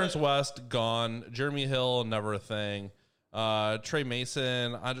 Terrence West, gone. Jeremy Hill, never a thing. Trey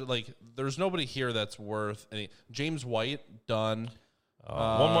Mason, there's nobody here that's worth any. James White, done.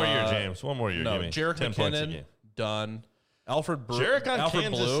 One more year, James. One more year. No, Give me Jerick 10 points a McKinnon, game. done. Alfred Jerick on Alfred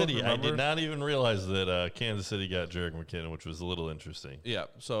Kansas Blue, City. remember? I did not even realize that Kansas City got Jerick McKinnon, which was a little interesting. Yeah,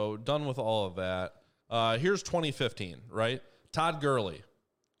 so done with all of that. Here's 2015, right? Todd Gurley,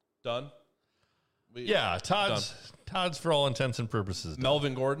 done. Yeah, Todd's for all intents and purposes done.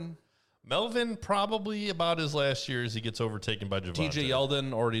 Melvin Gordon, Melvin probably about his last year as he gets overtaken by Javonte. TJ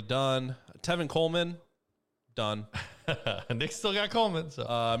Yeldon, already done. Tevin Coleman, done. Nick still got Coleman. So.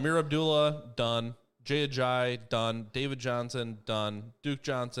 Amir Abdullah, done. Jay Ajayi, done. David Johnson, done. Duke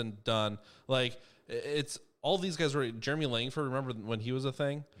Johnson, done. It's all these guys were. Jeremy Langford, remember when he was a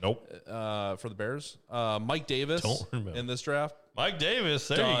thing? Nope. For the Bears. Mike Davis Don't remember. in this draft. Mike Davis,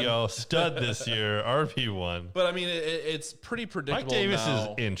 there Done. you go. Stud this year, RP1. But I mean, it's pretty predictable. Mike Davis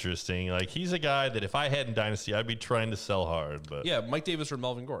now. is interesting. He's a guy that if I had in Dynasty, I'd be trying to sell hard. But Yeah, Mike Davis or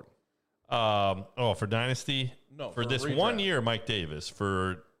Melvin Gordon. For Dynasty? No, For for this redraft. 1 year, Mike Davis.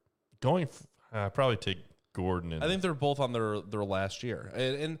 For going, probably take Gordon. I think they're both on their last year.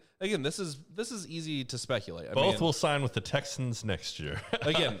 And again, this is easy to speculate. I both mean, will sign with the Texans next year.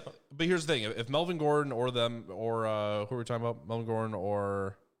 again, but here's the thing: if Melvin Gordon or them or who are we talking about? Melvin Gordon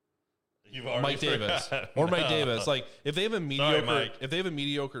or You've already Mike Davis forgotten. or Mike Davis, if they have a Mike.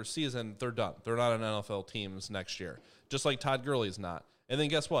 mediocre season, they're done. They're not on NFL teams next year. Just like Todd Gurley's not. And then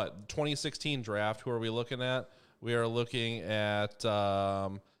guess what? 2016 draft. Who are we looking at? We are looking at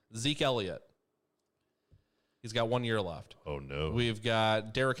Zeke Elliott. He's got 1 year left. Oh, no. We've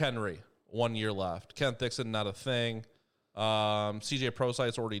got Derrick Henry, 1 year left. Kenneth Dixon, not a thing. CJ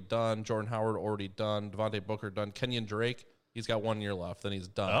Prosite's already done. Jordan Howard already done. Devontae Booker done. Kenyon Drake, he's got 1 year left. Then he's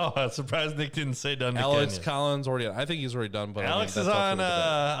done. Oh, I'm surprised Nick didn't say done to Alex Kenyon. Collins already. I think he's already done. But Alex that's is up for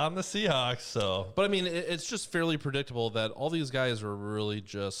debate. on the Seahawks, so. But I mean, it's just fairly predictable that all these guys are really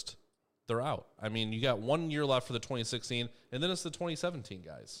just they're out. I mean, you got 1 year left for the 2016, and then it's the 2017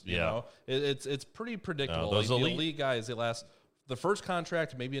 guys. You Yeah. know? It's pretty predictable. those the elite- elite guys, they last the first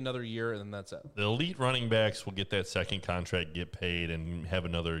contract, maybe another year, and then that's it. The elite running backs will get that second contract, get paid, and have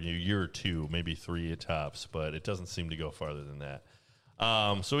another year or two, maybe 3 at tops, but it doesn't seem to go farther than that.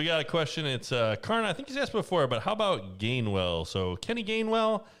 So we got a question. It's Karn, I think he's asked before, but how about Gainwell? So Kenny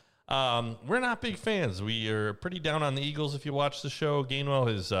Gainwell, we're not big fans. We are pretty down on the Eagles if you watch the show. Gainwell,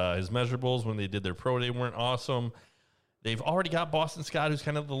 his measurables when they did their pro day weren't awesome. They've already got Boston Scott, who's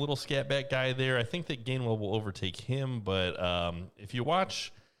kind of the little scat back guy there. I think that Gainwell will overtake him, but if you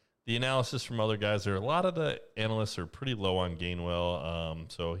watch the analysis from other guys, a lot of the analysts are pretty low on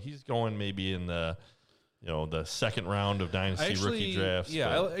Gainwell. So he's going maybe in the second round of Dynasty rookie drafts. Yeah,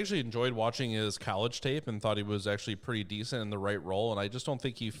 but I actually enjoyed watching his college tape and thought he was actually pretty decent in the right role, and I just don't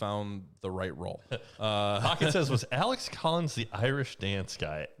think he found the right role. Pocket says, was Alex Collins the Irish dance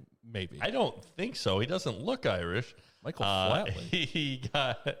guy? Maybe. I don't think so. He doesn't look Irish. Michael Flatley. He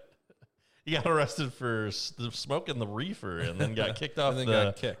got arrested for smoking the reefer and then got kicked off then the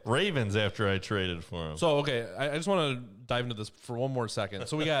got kicked. Ravens after I traded for him. So okay, I just want to dive into this for one more second.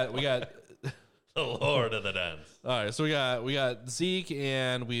 So we got The Lord of the Dance. all right. So we got Zeke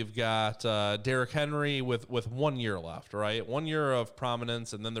and we've got Derrick Henry with 1 year left. Right, 1 year of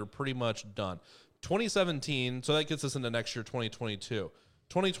prominence, and then they're pretty much done. 2017. So that gets us into next year, 2022.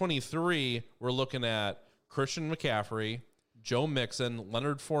 2023. We're looking at Christian McCaffrey, Joe Mixon,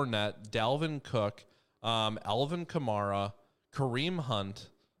 Leonard Fournette, Dalvin Cook, Alvin Kamara, Kareem Hunt,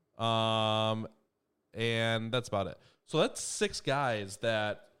 and that's about it. So that's 6 guys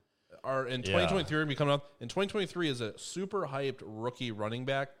that are in 2023 going to be coming up. And 2023 is a super hyped rookie running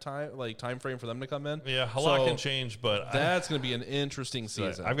back time frame for them to come in. Yeah, a lot can change, but that's going to be an interesting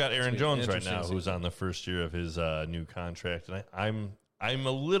season. I've got Aaron It's gonna be Jones an right now, interesting who's season. on the first year of his new contract, and I'm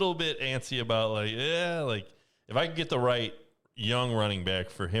a little bit antsy about if if I could get the right young running back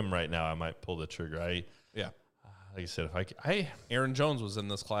for him right now, I might pull the trigger. Yeah. Like I said, if I Aaron Jones was in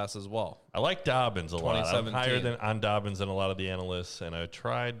this class as well. I like Dobbins a lot. I'm 2017. higher on Dobbins than a lot of the analysts, and I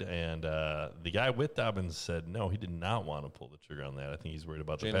tried, and the guy with Dobbins said no, he did not want to pull the trigger on that. I think he's worried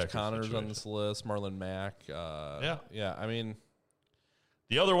about the James Packers Conner's situation. on this list. Marlon Mack. Yeah. I mean,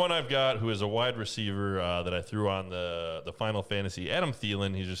 The other one I've got, who is a wide receiver that I threw on the Final Fantasy, Adam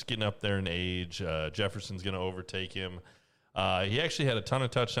Thielen. He's just getting up there in age. Jefferson's going to overtake him. He actually had a ton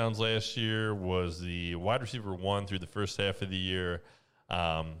of touchdowns last year, was the wide receiver 1 through the first half of the year.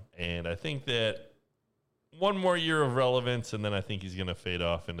 And I think that one more year of relevance, and then I think he's going to fade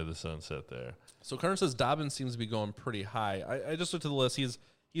off into the sunset there. so Connor says Dobbins seems to be going pretty high. I just looked at the list. He's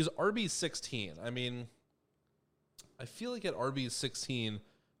RB 16. I mean, I feel like at RB 16,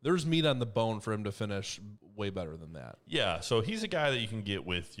 there's meat on the bone for him to finish way better than that. Yeah, so he's a guy that you can get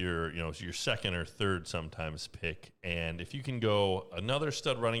with your second or third sometimes pick. And if you can go another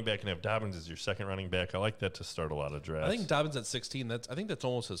stud running back and have Dobbins as your second running back, I like that to start a lot of drafts. I think Dobbins at 16, I think that's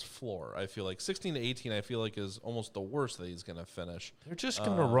almost his floor. I feel like 16 to 18, I feel like is almost the worst that he's going to finish. They're just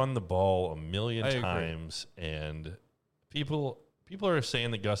going to run the ball a million I agree. times, and people are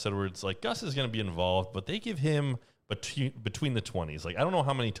saying that Gus Edwards, like Gus is going to be involved, but they give him between the 20s. Like I don't know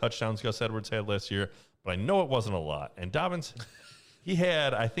how many touchdowns Gus Edwards had last year, but I know it wasn't a lot. And Dobbins, he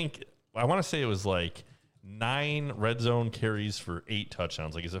had, I want to say it was like 9 red zone carries for 8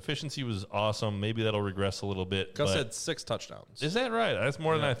 touchdowns. Like his efficiency was awesome. Maybe that'll regress a little bit. Gus but had 6 touchdowns. is that right? That's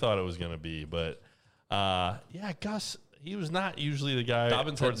more than I thought it was going to be. But Gus, he was not usually the guy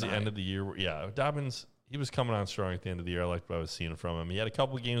Dobbins towards had the 9. end of the year. Yeah, Dobbins, he was coming on strong at the end of the year. I liked what I was seeing from him. He had a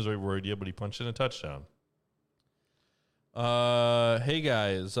couple of games where he worried you, but he punched in a touchdown. Hey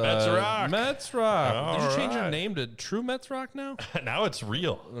guys, Mets Rock. Mets Rock. All Did you change your right. name to True Mets Rock now? Now it's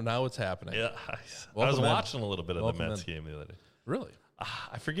real. Now it's happening. Yeah, I was Welcome in. watching a little bit of Welcome the Mets in. game the other day. Really?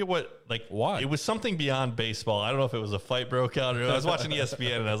 I forget what, Why? It was something beyond baseball. I don't know if it was a fight broke out or I was watching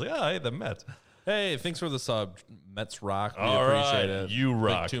ESPN and I was like, oh, hey, the Mets. Hey, thanks for the sub, Mets Rock. We All appreciate right, it. you Big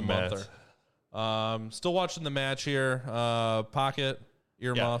rock, 2-monther. Still watching the match here. Pocket, Yeah,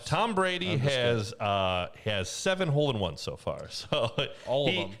 earmuffs. Tom Brady I'm just has 7 hole-in-ones so far. So All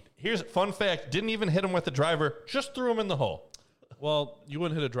of them. Here's a fun fact: didn't even hit him with the driver, just threw him in the hole. Well, you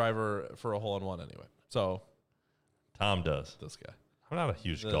wouldn't hit a driver for a hole-in-one anyway. So Tom does. this guy. I'm not a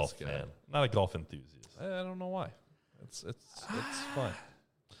huge This golf guy. fan. I'm not a golf enthusiast. I don't know why. It's fine.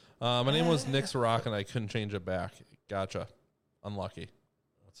 My name was Nick Rock, and I couldn't change it back. Gotcha. Unlucky.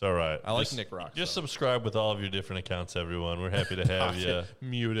 It's all right. I like Nick Rock, Just so. subscribe with all of your different accounts, everyone. We're happy to have you.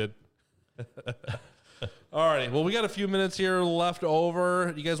 Muted. All right. Well, we got a few minutes here left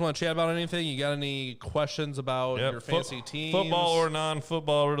over. You guys want to chat about anything? You got any questions about Yep. your fantasy teams? Football or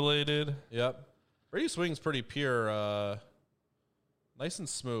non-football related. Yep. Radio Swing's pretty pure. Nice and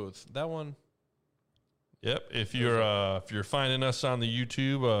smooth. That one. Yep. If you're finding us on the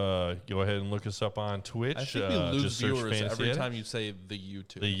YouTube, go ahead and look us up on Twitch. I think we lose just search viewers Fantasy every Edit. time you say the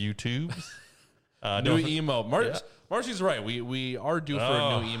YouTube. The YouTubes. New don't- emo. Yeah. Marcy's right. We are due for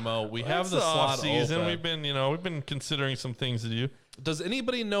Oh, a new emo. We have It's the slot off-season. open. We've been considering some things to do. Does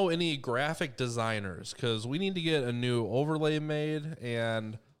anybody know any graphic designers? Because we need to get a new overlay made,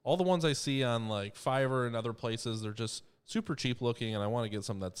 and all the ones I see on like Fiverr and other places, they're just super cheap looking, and I want to get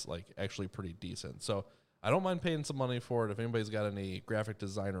something that's like actually pretty decent. So I don't mind paying some money for it. If anybody's got any graphic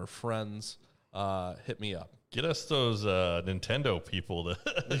designer friends, hit me up. Get us those Nintendo people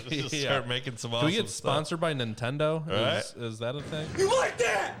to just Yeah. start making some Can awesome we get stuff. sponsored by Nintendo? Right. Is that a thing? You like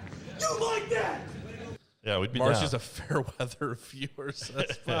that? You like that? Yeah, we'd be Marcy's down. a fair weather viewer. So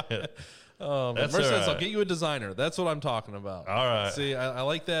that's fine. That's Marcy all says, right. I'll get you a designer. That's what I'm talking about. All right. See, I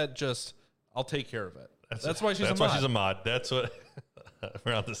like that. Just, I'll take care of it. That's why she's That's a why mod. she's a mod. That's what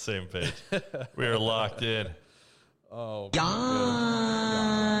we're on the same page. We are locked in. Oh,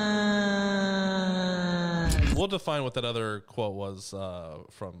 We'll define what that other quote was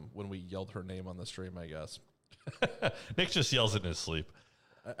from when we yelled her name on the stream, I guess. Nick just yells it in his sleep.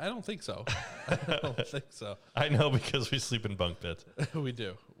 I don't think so. I don't think so. I know because we sleep in bunk beds. We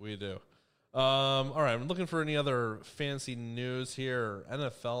do. All right, I'm looking for any other fancy news here, or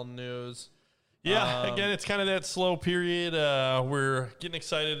NFL news. Yeah, again, it's kind of that slow period. We're getting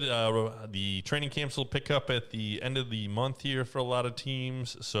excited. The training camps will pick up at the end of the month here for a lot of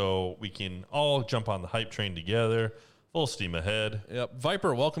teams, so we can all jump on the hype train together. Full steam ahead. Yep.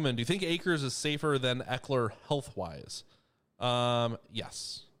 Viper, welcome in. Do you think Akers is safer than Eckler health-wise?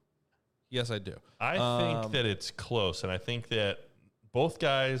 Yes. Yes, I do. I think that it's close, and I think that both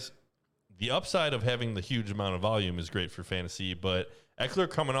guys, the upside of having the huge amount of volume is great for fantasy, but Eckler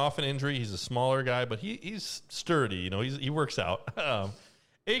coming off an injury. He's a smaller guy, but he's sturdy. You know, he works out.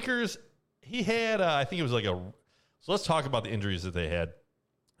 Akers, he had, I think it was like so let's talk about the injuries that they had.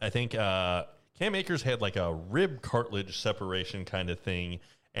 I think Cam Akers had like a rib cartilage separation kind of thing,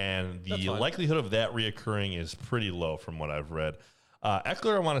 and the likelihood of that reoccurring is pretty low from what I've read.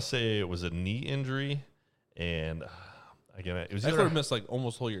 Eckler, I want to say it was a knee injury, and again, it was Eckler missed like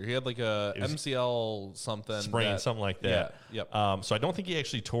almost whole year. He had like a MCL something. Sprain, something like that. Yeah, yep. So I don't think he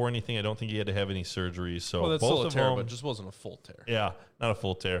actually tore anything. I don't think he had to have any surgery. So that's both still a of tear, them, but just wasn't a full tear. Yeah, not a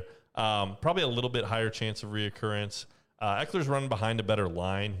full tear. Probably a little bit higher chance of reoccurrence. Eckler's running behind a better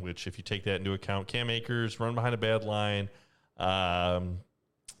line, which if you take that into account, Cam Akers run behind a bad line.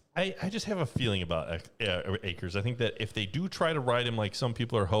 I just have a feeling about Akers. I think that if they do try to ride him like some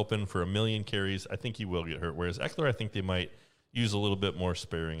people are hoping for 1 million carries, I think he will get hurt. Whereas Eckler, I think they might use a little bit more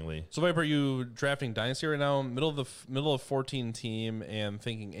sparingly. So, Viper, are you drafting Dynasty right now, middle of 14 team, and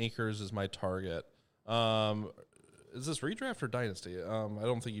thinking Akers is my target? Is this redraft or Dynasty? I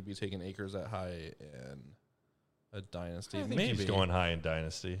don't think you'd be taking Akers that high in a Dynasty. I think he's going high in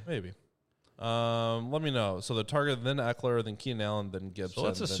Dynasty. Maybe. Let me know. So the target, then Eckler, then Keenan Allen, then Gibson. So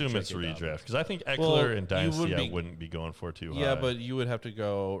let's assume it's redraft because I think Eckler Well, and Dynasty I wouldn't be going for too high. Yeah, but you would have to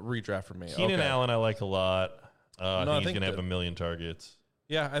go redraft for me. Keenan Allen I like a lot. I think he's going to have that- 1 million targets.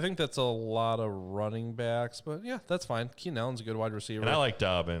 Yeah, I think that's a lot of running backs, but yeah, that's fine. Keenan Allen's a good wide receiver. And I like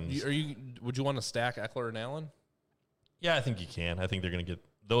Dobbins. Would you want to stack Eckler and Allen? Yeah, I think you can. I think they're going to get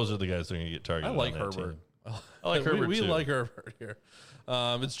 – those are the guys that are going to get targeted. I like on that Herbert. team. I like Herbert we too. like Herbert here.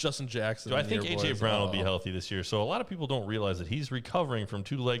 It's Justin Jackson. So I think your A.J. boys. Brown will be healthy this year. So a lot of people don't realize that he's recovering from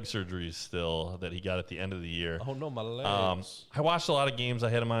 2 leg surgeries still that he got at the end of the year. Oh, no, my legs. I watched a lot of games. I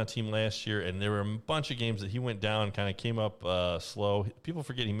had him on a team last year, and there were a bunch of games that he went down and kind of came up slow. People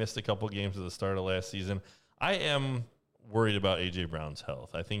forget he missed a couple games at the start of last season. I am worried about A.J. Brown's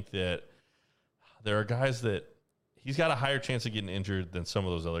health. I think that there are guys that he's got a higher chance of getting injured than some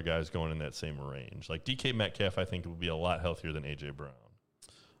of those other guys going in that same range. Like DK Metcalf, I think, will be a lot healthier than A.J. Brown.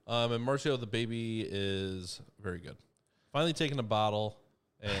 And Marcio the baby is very good. Finally taking a bottle.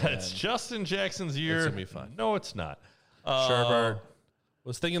 And It's Justin Jackson's year. It's gonna be fun. No, it's not. Sherbert.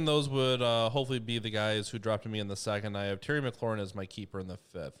 Was thinking those would hopefully be the guys who dropped me in the second. I have Terry McLaurin as my keeper in the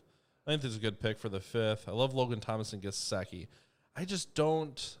 5th. I think this is a good pick for the 5th. I love Logan Thomas and Gesicki. I just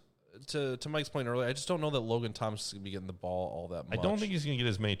don't, to Mike's point earlier, I just don't know that Logan Thomas is going to be getting the ball all that much. I don't think he's going to get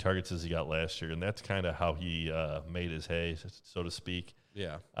as many targets as he got last year, and that's kind of how he made his hay, so to speak.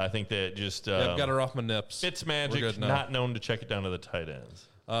 Yeah. I think that just I've got her off my nips. Fitzmagic, not known to check it down to the tight ends.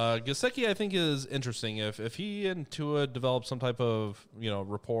 Gesicki, I think, is interesting. If he and Tua develop some type of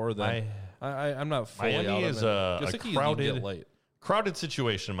rapport, then I'm not fully Miami out is of it. a crowded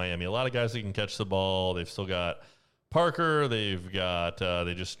situation in Miami. A lot of guys that can catch the ball. They've still got Parker. They've got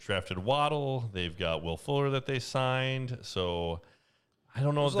they just drafted Waddle. They've got Will Fuller that they signed. So I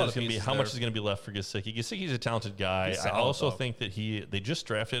don't know if there's going to be how much is going to be left for Gesicki. Gesicki's a talented guy. I also think that they just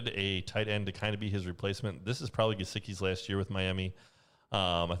drafted a tight end to kind of be his replacement. This is probably Gesicki's last year with Miami.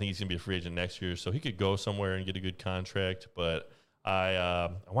 I think he's going to be a free agent next year, so he could go somewhere and get a good contract. But I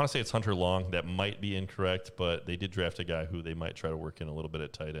want to say it's Hunter Long. That might be incorrect, but they did draft a guy who they might try to work in a little bit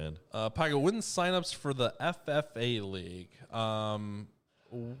at tight end. Pago, win signups for the FFA League.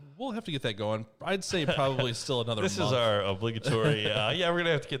 We'll have to get that going. I'd say probably still another This month. is our obligatory. Yeah, we're going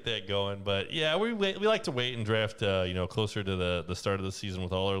to have to get that going. But, yeah, we like to wait and draft closer to the start of the season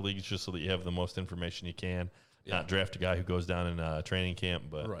with all our leagues just so that you have the most information you can. Yeah. Not draft a guy who goes down in training camp.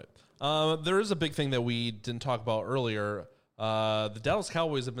 But Right. There is a big thing that we didn't talk about earlier. The Dallas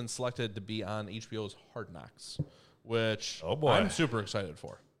Cowboys have been selected to be on HBO's Hard Knocks, which I'm super excited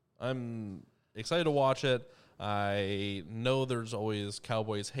for. I'm excited to watch it. I know there's always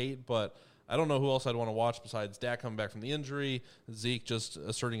Cowboys hate, but I don't know who else I'd want to watch besides Dak coming back from the injury, Zeke just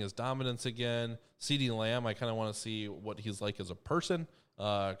asserting his dominance again, CeeDee Lamb. I kind of want to see what he's like as a person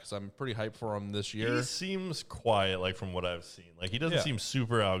because I'm pretty hyped for him this year. He seems quiet, like from what I've seen. Like he doesn't seem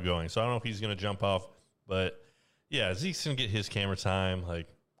super outgoing, so I don't know if he's going to jump off. But yeah, Zeke's going to get his camera time. Like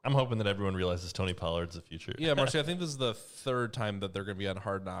I'm hoping that everyone realizes Tony Pollard's the future. Yeah, Marcy, I think this is the 3rd time that they're going to be on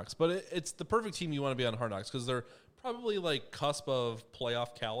Hard Knocks, but it's the perfect team you want to be on Hard Knocks because they're probably like cusp of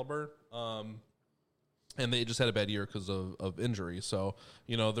playoff caliber. And they just had a bad year because of injury. So,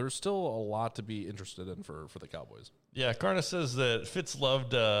 there's still a lot to be interested in for the Cowboys. Yeah, Karna says that Fitz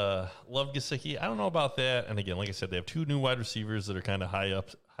loved Gesicki. I don't know about that. And again, like I said, they have 2 new wide receivers that are kind of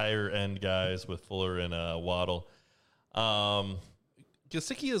higher end guys with Fuller and Waddle.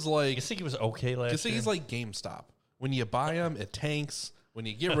 Gesicki was okay last year. Gesicki's like GameStop. When you buy him, it tanks. When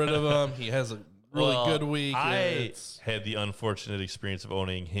you get rid of him, he has a really Well, good week. I It's- had the unfortunate experience of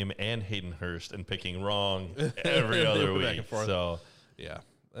owning him and Hayden Hurst and picking wrong every other Back and week. forth. So Yeah,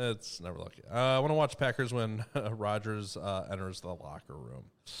 it's never lucky. I want to watch Packers when Rodgers enters the locker room.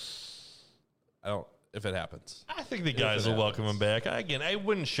 I don't. If it happens, I think the guys will welcome him back. Again, it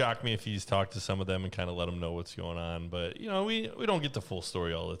wouldn't shock me if he's talked to some of them and kind of let them know what's going on. But, we don't get the full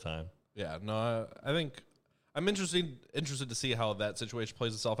story all the time. yeah. No, I think I'm interested to see how that situation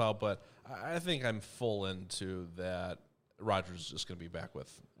plays itself out. But I think I'm full into that. Rodgers is just going to be back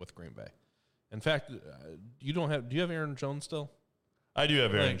with Green Bay. In fact, do you have Aaron Jones still? I do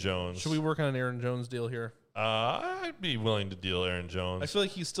have Aaron Like, Jones. Should we work on an Aaron Jones deal here? I'd be willing to deal Aaron Jones. I feel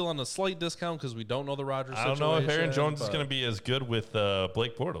like he's still on a slight discount because we don't know the Rodgers I don't situation. know if Aaron Jones is but- going to be as good with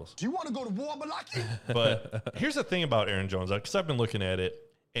Blake Bortles. Do you want to go to war, Malaki? But here's the thing about Aaron Jones, because I've been looking at it,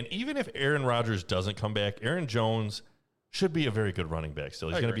 and even if Aaron Rodgers doesn't come back, Aaron Jones should be a very good running back still.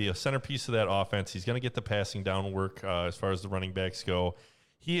 He's going to be a centerpiece of that offense. He's going to get the passing down work as far as the running backs go.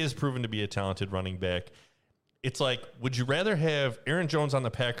 He is proven to be a talented running back. It's like, would you rather have Aaron Jones on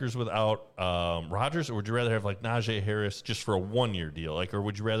the Packers without Rodgers, or would you rather have like Najee Harris just for a 1-year deal? Or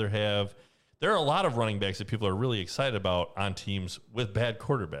would you rather have? There are a lot of running backs that people are really excited about on teams with bad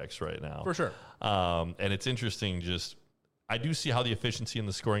quarterbacks right now, For sure. And it's interesting. I do see how the efficiency and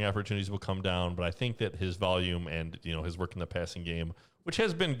the scoring opportunities will come down, but I think that his volume and his work in the passing game, which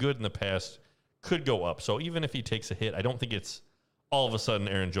has been good in the past, could go up. So even if he takes a hit, I don't think it's all of a sudden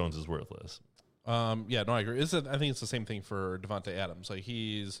Aaron Jones is worthless. Yeah, no, I agree. I think it's the same thing for Devontae Adams. Like,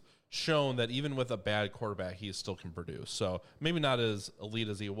 he's shown that even with a bad quarterback, he still can produce. So maybe not as elite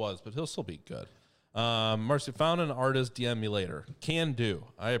as he was, but he'll still be good. Marcy, found an artist, DM me later. Can do.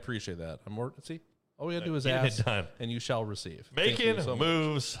 I appreciate that. All we gotta do is Get it ask, done. and you shall receive. Thank you Making so much.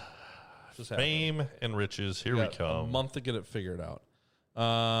 moves, Just happening. fame, and riches. Here We we got come. A month to get it figured out.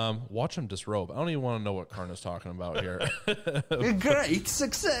 Watch him disrobe. I don't even want to know what Karna's talking about here. Great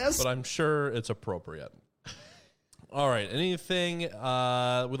success. But I'm sure it's appropriate. All right. Anything we'd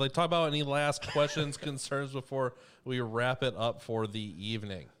like to talk about? Any last questions, concerns before we wrap it up for the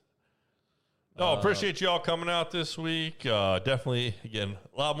evening? No, appreciate you all coming out this week. Definitely, again,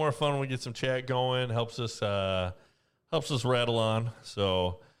 a lot more fun when we get some chat going. Helps us rattle on.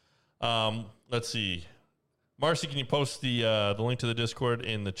 So, let's see. Marcy, can you post the link to the Discord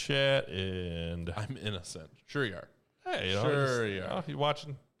in the chat? And I'm innocent. Sure you are. hey, Sure you are. if you're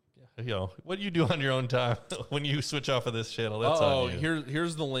watching, what do you do on your own time when you switch off of this channel? That's Oh, on you.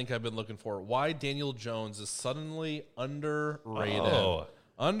 here's the link I've been looking for. Why Daniel Jones is suddenly underrated. Oh.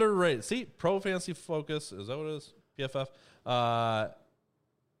 Underrated. See, Pro Fantasy Focus. Is that what it is? PFF.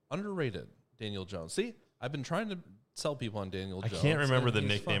 Underrated Daniel Jones. See, I've been trying to sell people on Daniel I Jones. can't remember and the he's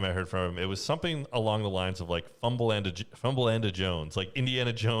nickname fun. I heard from him. It was something along the lines of like Fumble and Jones, like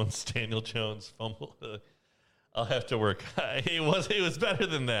Indiana Jones, Daniel Jones, Fumble. I'll have to work. It was better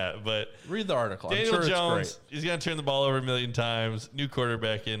than that, but Read the article. Daniel I'm sure Jones, it's he's going to turn the ball over 1 million times. New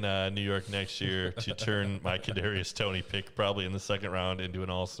quarterback in New York next year to turn my Kadarius Toney pick probably in the second round into an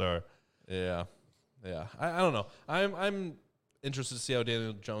all-star. great. Yeah. I don't know. I'm interested to see how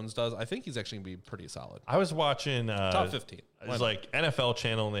Daniel Jones does. I think he's actually going to be pretty solid. I was watching Top 15. It was like NFL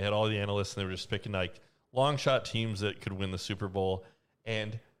Channel, and they had all the analysts, and they were just picking like long shot teams that could win the Super Bowl,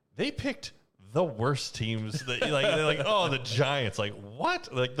 and they picked the worst teams. That, they're like, oh, the Giants. Like,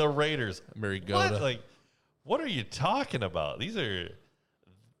 what? Like, the Raiders. Mariota. What? Like, what are you talking about? These are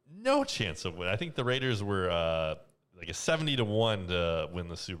no chance of win. I think the Raiders were like a 70-1 to win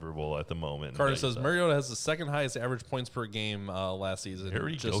the Super Bowl at the moment. Carter says Mariota has the second highest average points per game last season. Here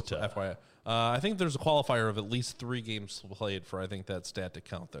we go, Just Todd. FYI. I think there's a qualifier of at least 3 games played for, I think, that stat to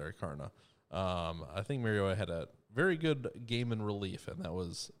count there, Karna. I think Mariota had a very good game in relief, and that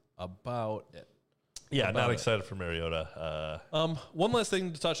was about it. Yeah, about not it. excited for Mariota. One last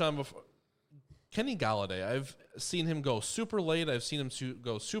thing to touch on before. Kenny Galladay, I've seen him go super late. I've seen him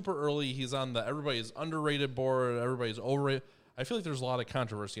go super early. He's on the everybody's underrated board. Everybody's overrated. I feel like there's a lot of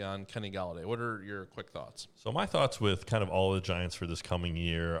controversy on Kenny Galladay. What are your quick thoughts? So my thoughts with kind of all the Giants for this coming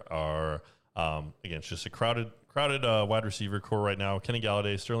year are, again, it's just a crowded wide receiver core right now. Kenny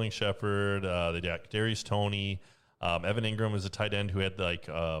Galladay, Sterling Shepard, they got Darius Toney, Evan Ingram is a tight end who had like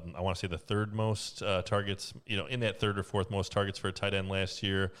I want to say the third most targets, in that third or fourth most targets for a tight end last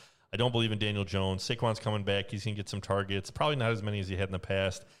year. I don't believe in Daniel Jones. Saquon's coming back. He's going to get some targets. Probably not as many as he had in the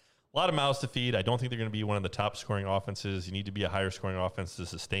past. A lot of mouths to feed. I don't think they're going to be one of the top scoring offenses. You need to be a higher scoring offense to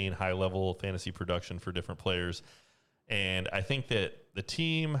sustain high level fantasy production for different players. And I think that the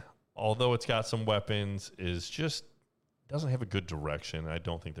team, although it's got some weapons, is just doesn't have a good direction. I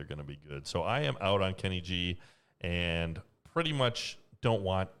don't think they're going to be good. So I am out on Kenny G and pretty much don't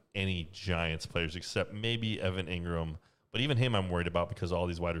want any Giants players except maybe Evan Ingram. But even him I'm worried about because all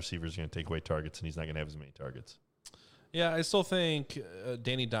these wide receivers are going to take away targets, and he's not going to have as many targets. Yeah, I still think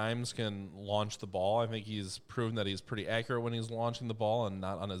Danny Dimes can launch the ball. I think he's proven that he's pretty accurate when he's launching the ball and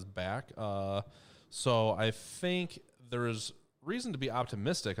not on his back. So I think there's reason to be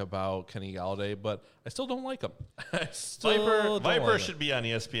optimistic about Kenny Galladay, but I still don't like him. Viper should be on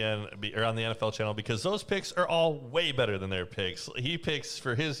ESPN or on the NFL channel because those picks are all way better than their picks. He picks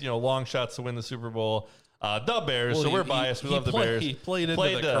for his long shots to win the Super Bowl. The Bears, Well, so we're biased. We love the Bears. He played into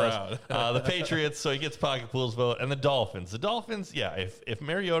the crowd. The Patriots, so he gets pocket pools vote, and the Dolphins. The Dolphins, yeah. If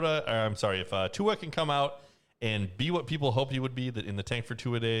Tua can come out and be what people hoped he would be in the tank for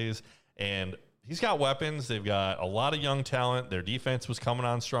 2 days, and he's got weapons. They've got a lot of young talent. Their defense was coming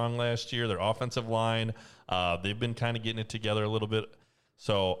on strong last year. Their offensive line, they've been kind of getting it together a little bit.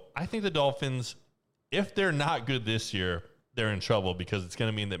 So I think the Dolphins, if they're not good this year, they're in trouble because it's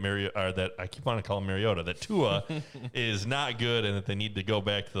going to mean that I keep wanting to call him Mariota, that Tua is not good and that they need to go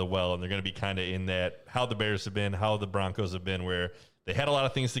back to the well, and they're going to be kind of in that how the Bears have been, how the Broncos have been, where they had a lot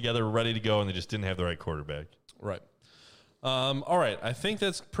of things together, ready to go, and they just didn't have the right quarterback. Right. All right. I think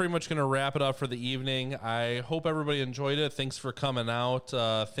that's pretty much going to wrap it up for the evening. I hope everybody enjoyed it. Thanks for coming out.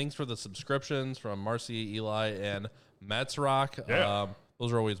 Thanks for the subscriptions from Marcy, Eli, and Mets Rock. Yeah.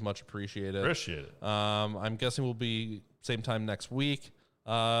 Those are always much appreciated. Appreciate it. I'm guessing we'll be same time next week.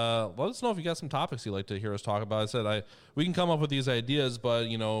 Let us know if you got some topics you'd like to hear us talk about. I said we can come up with these ideas, but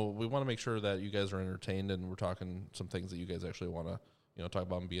we want to make sure that you guys are entertained and we're talking some things that you guys actually want to talk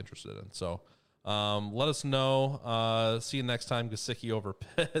about and be interested in. So let us know. See you next time. Gasicki over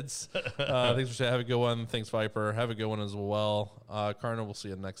Pids. Thanks for saying. Have a good one. Thanks, Viper. Have a good one as well. Cardinal, we'll see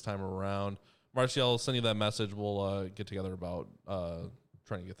you next time around. Marcy, I'll send you that message. We'll get together about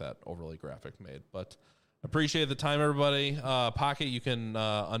trying to get that overlay graphic made. But appreciate the time, everybody. Pocket, you can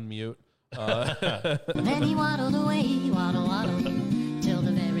unmute. Then he waddled away, waddle, till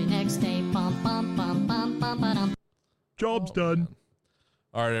the very next day. Bum, bum, bum, bum, bum, ba-dum. Job's done.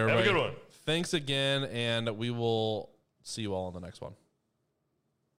 All right, everybody. Have a good one. Thanks again, and we will see you all in the next one.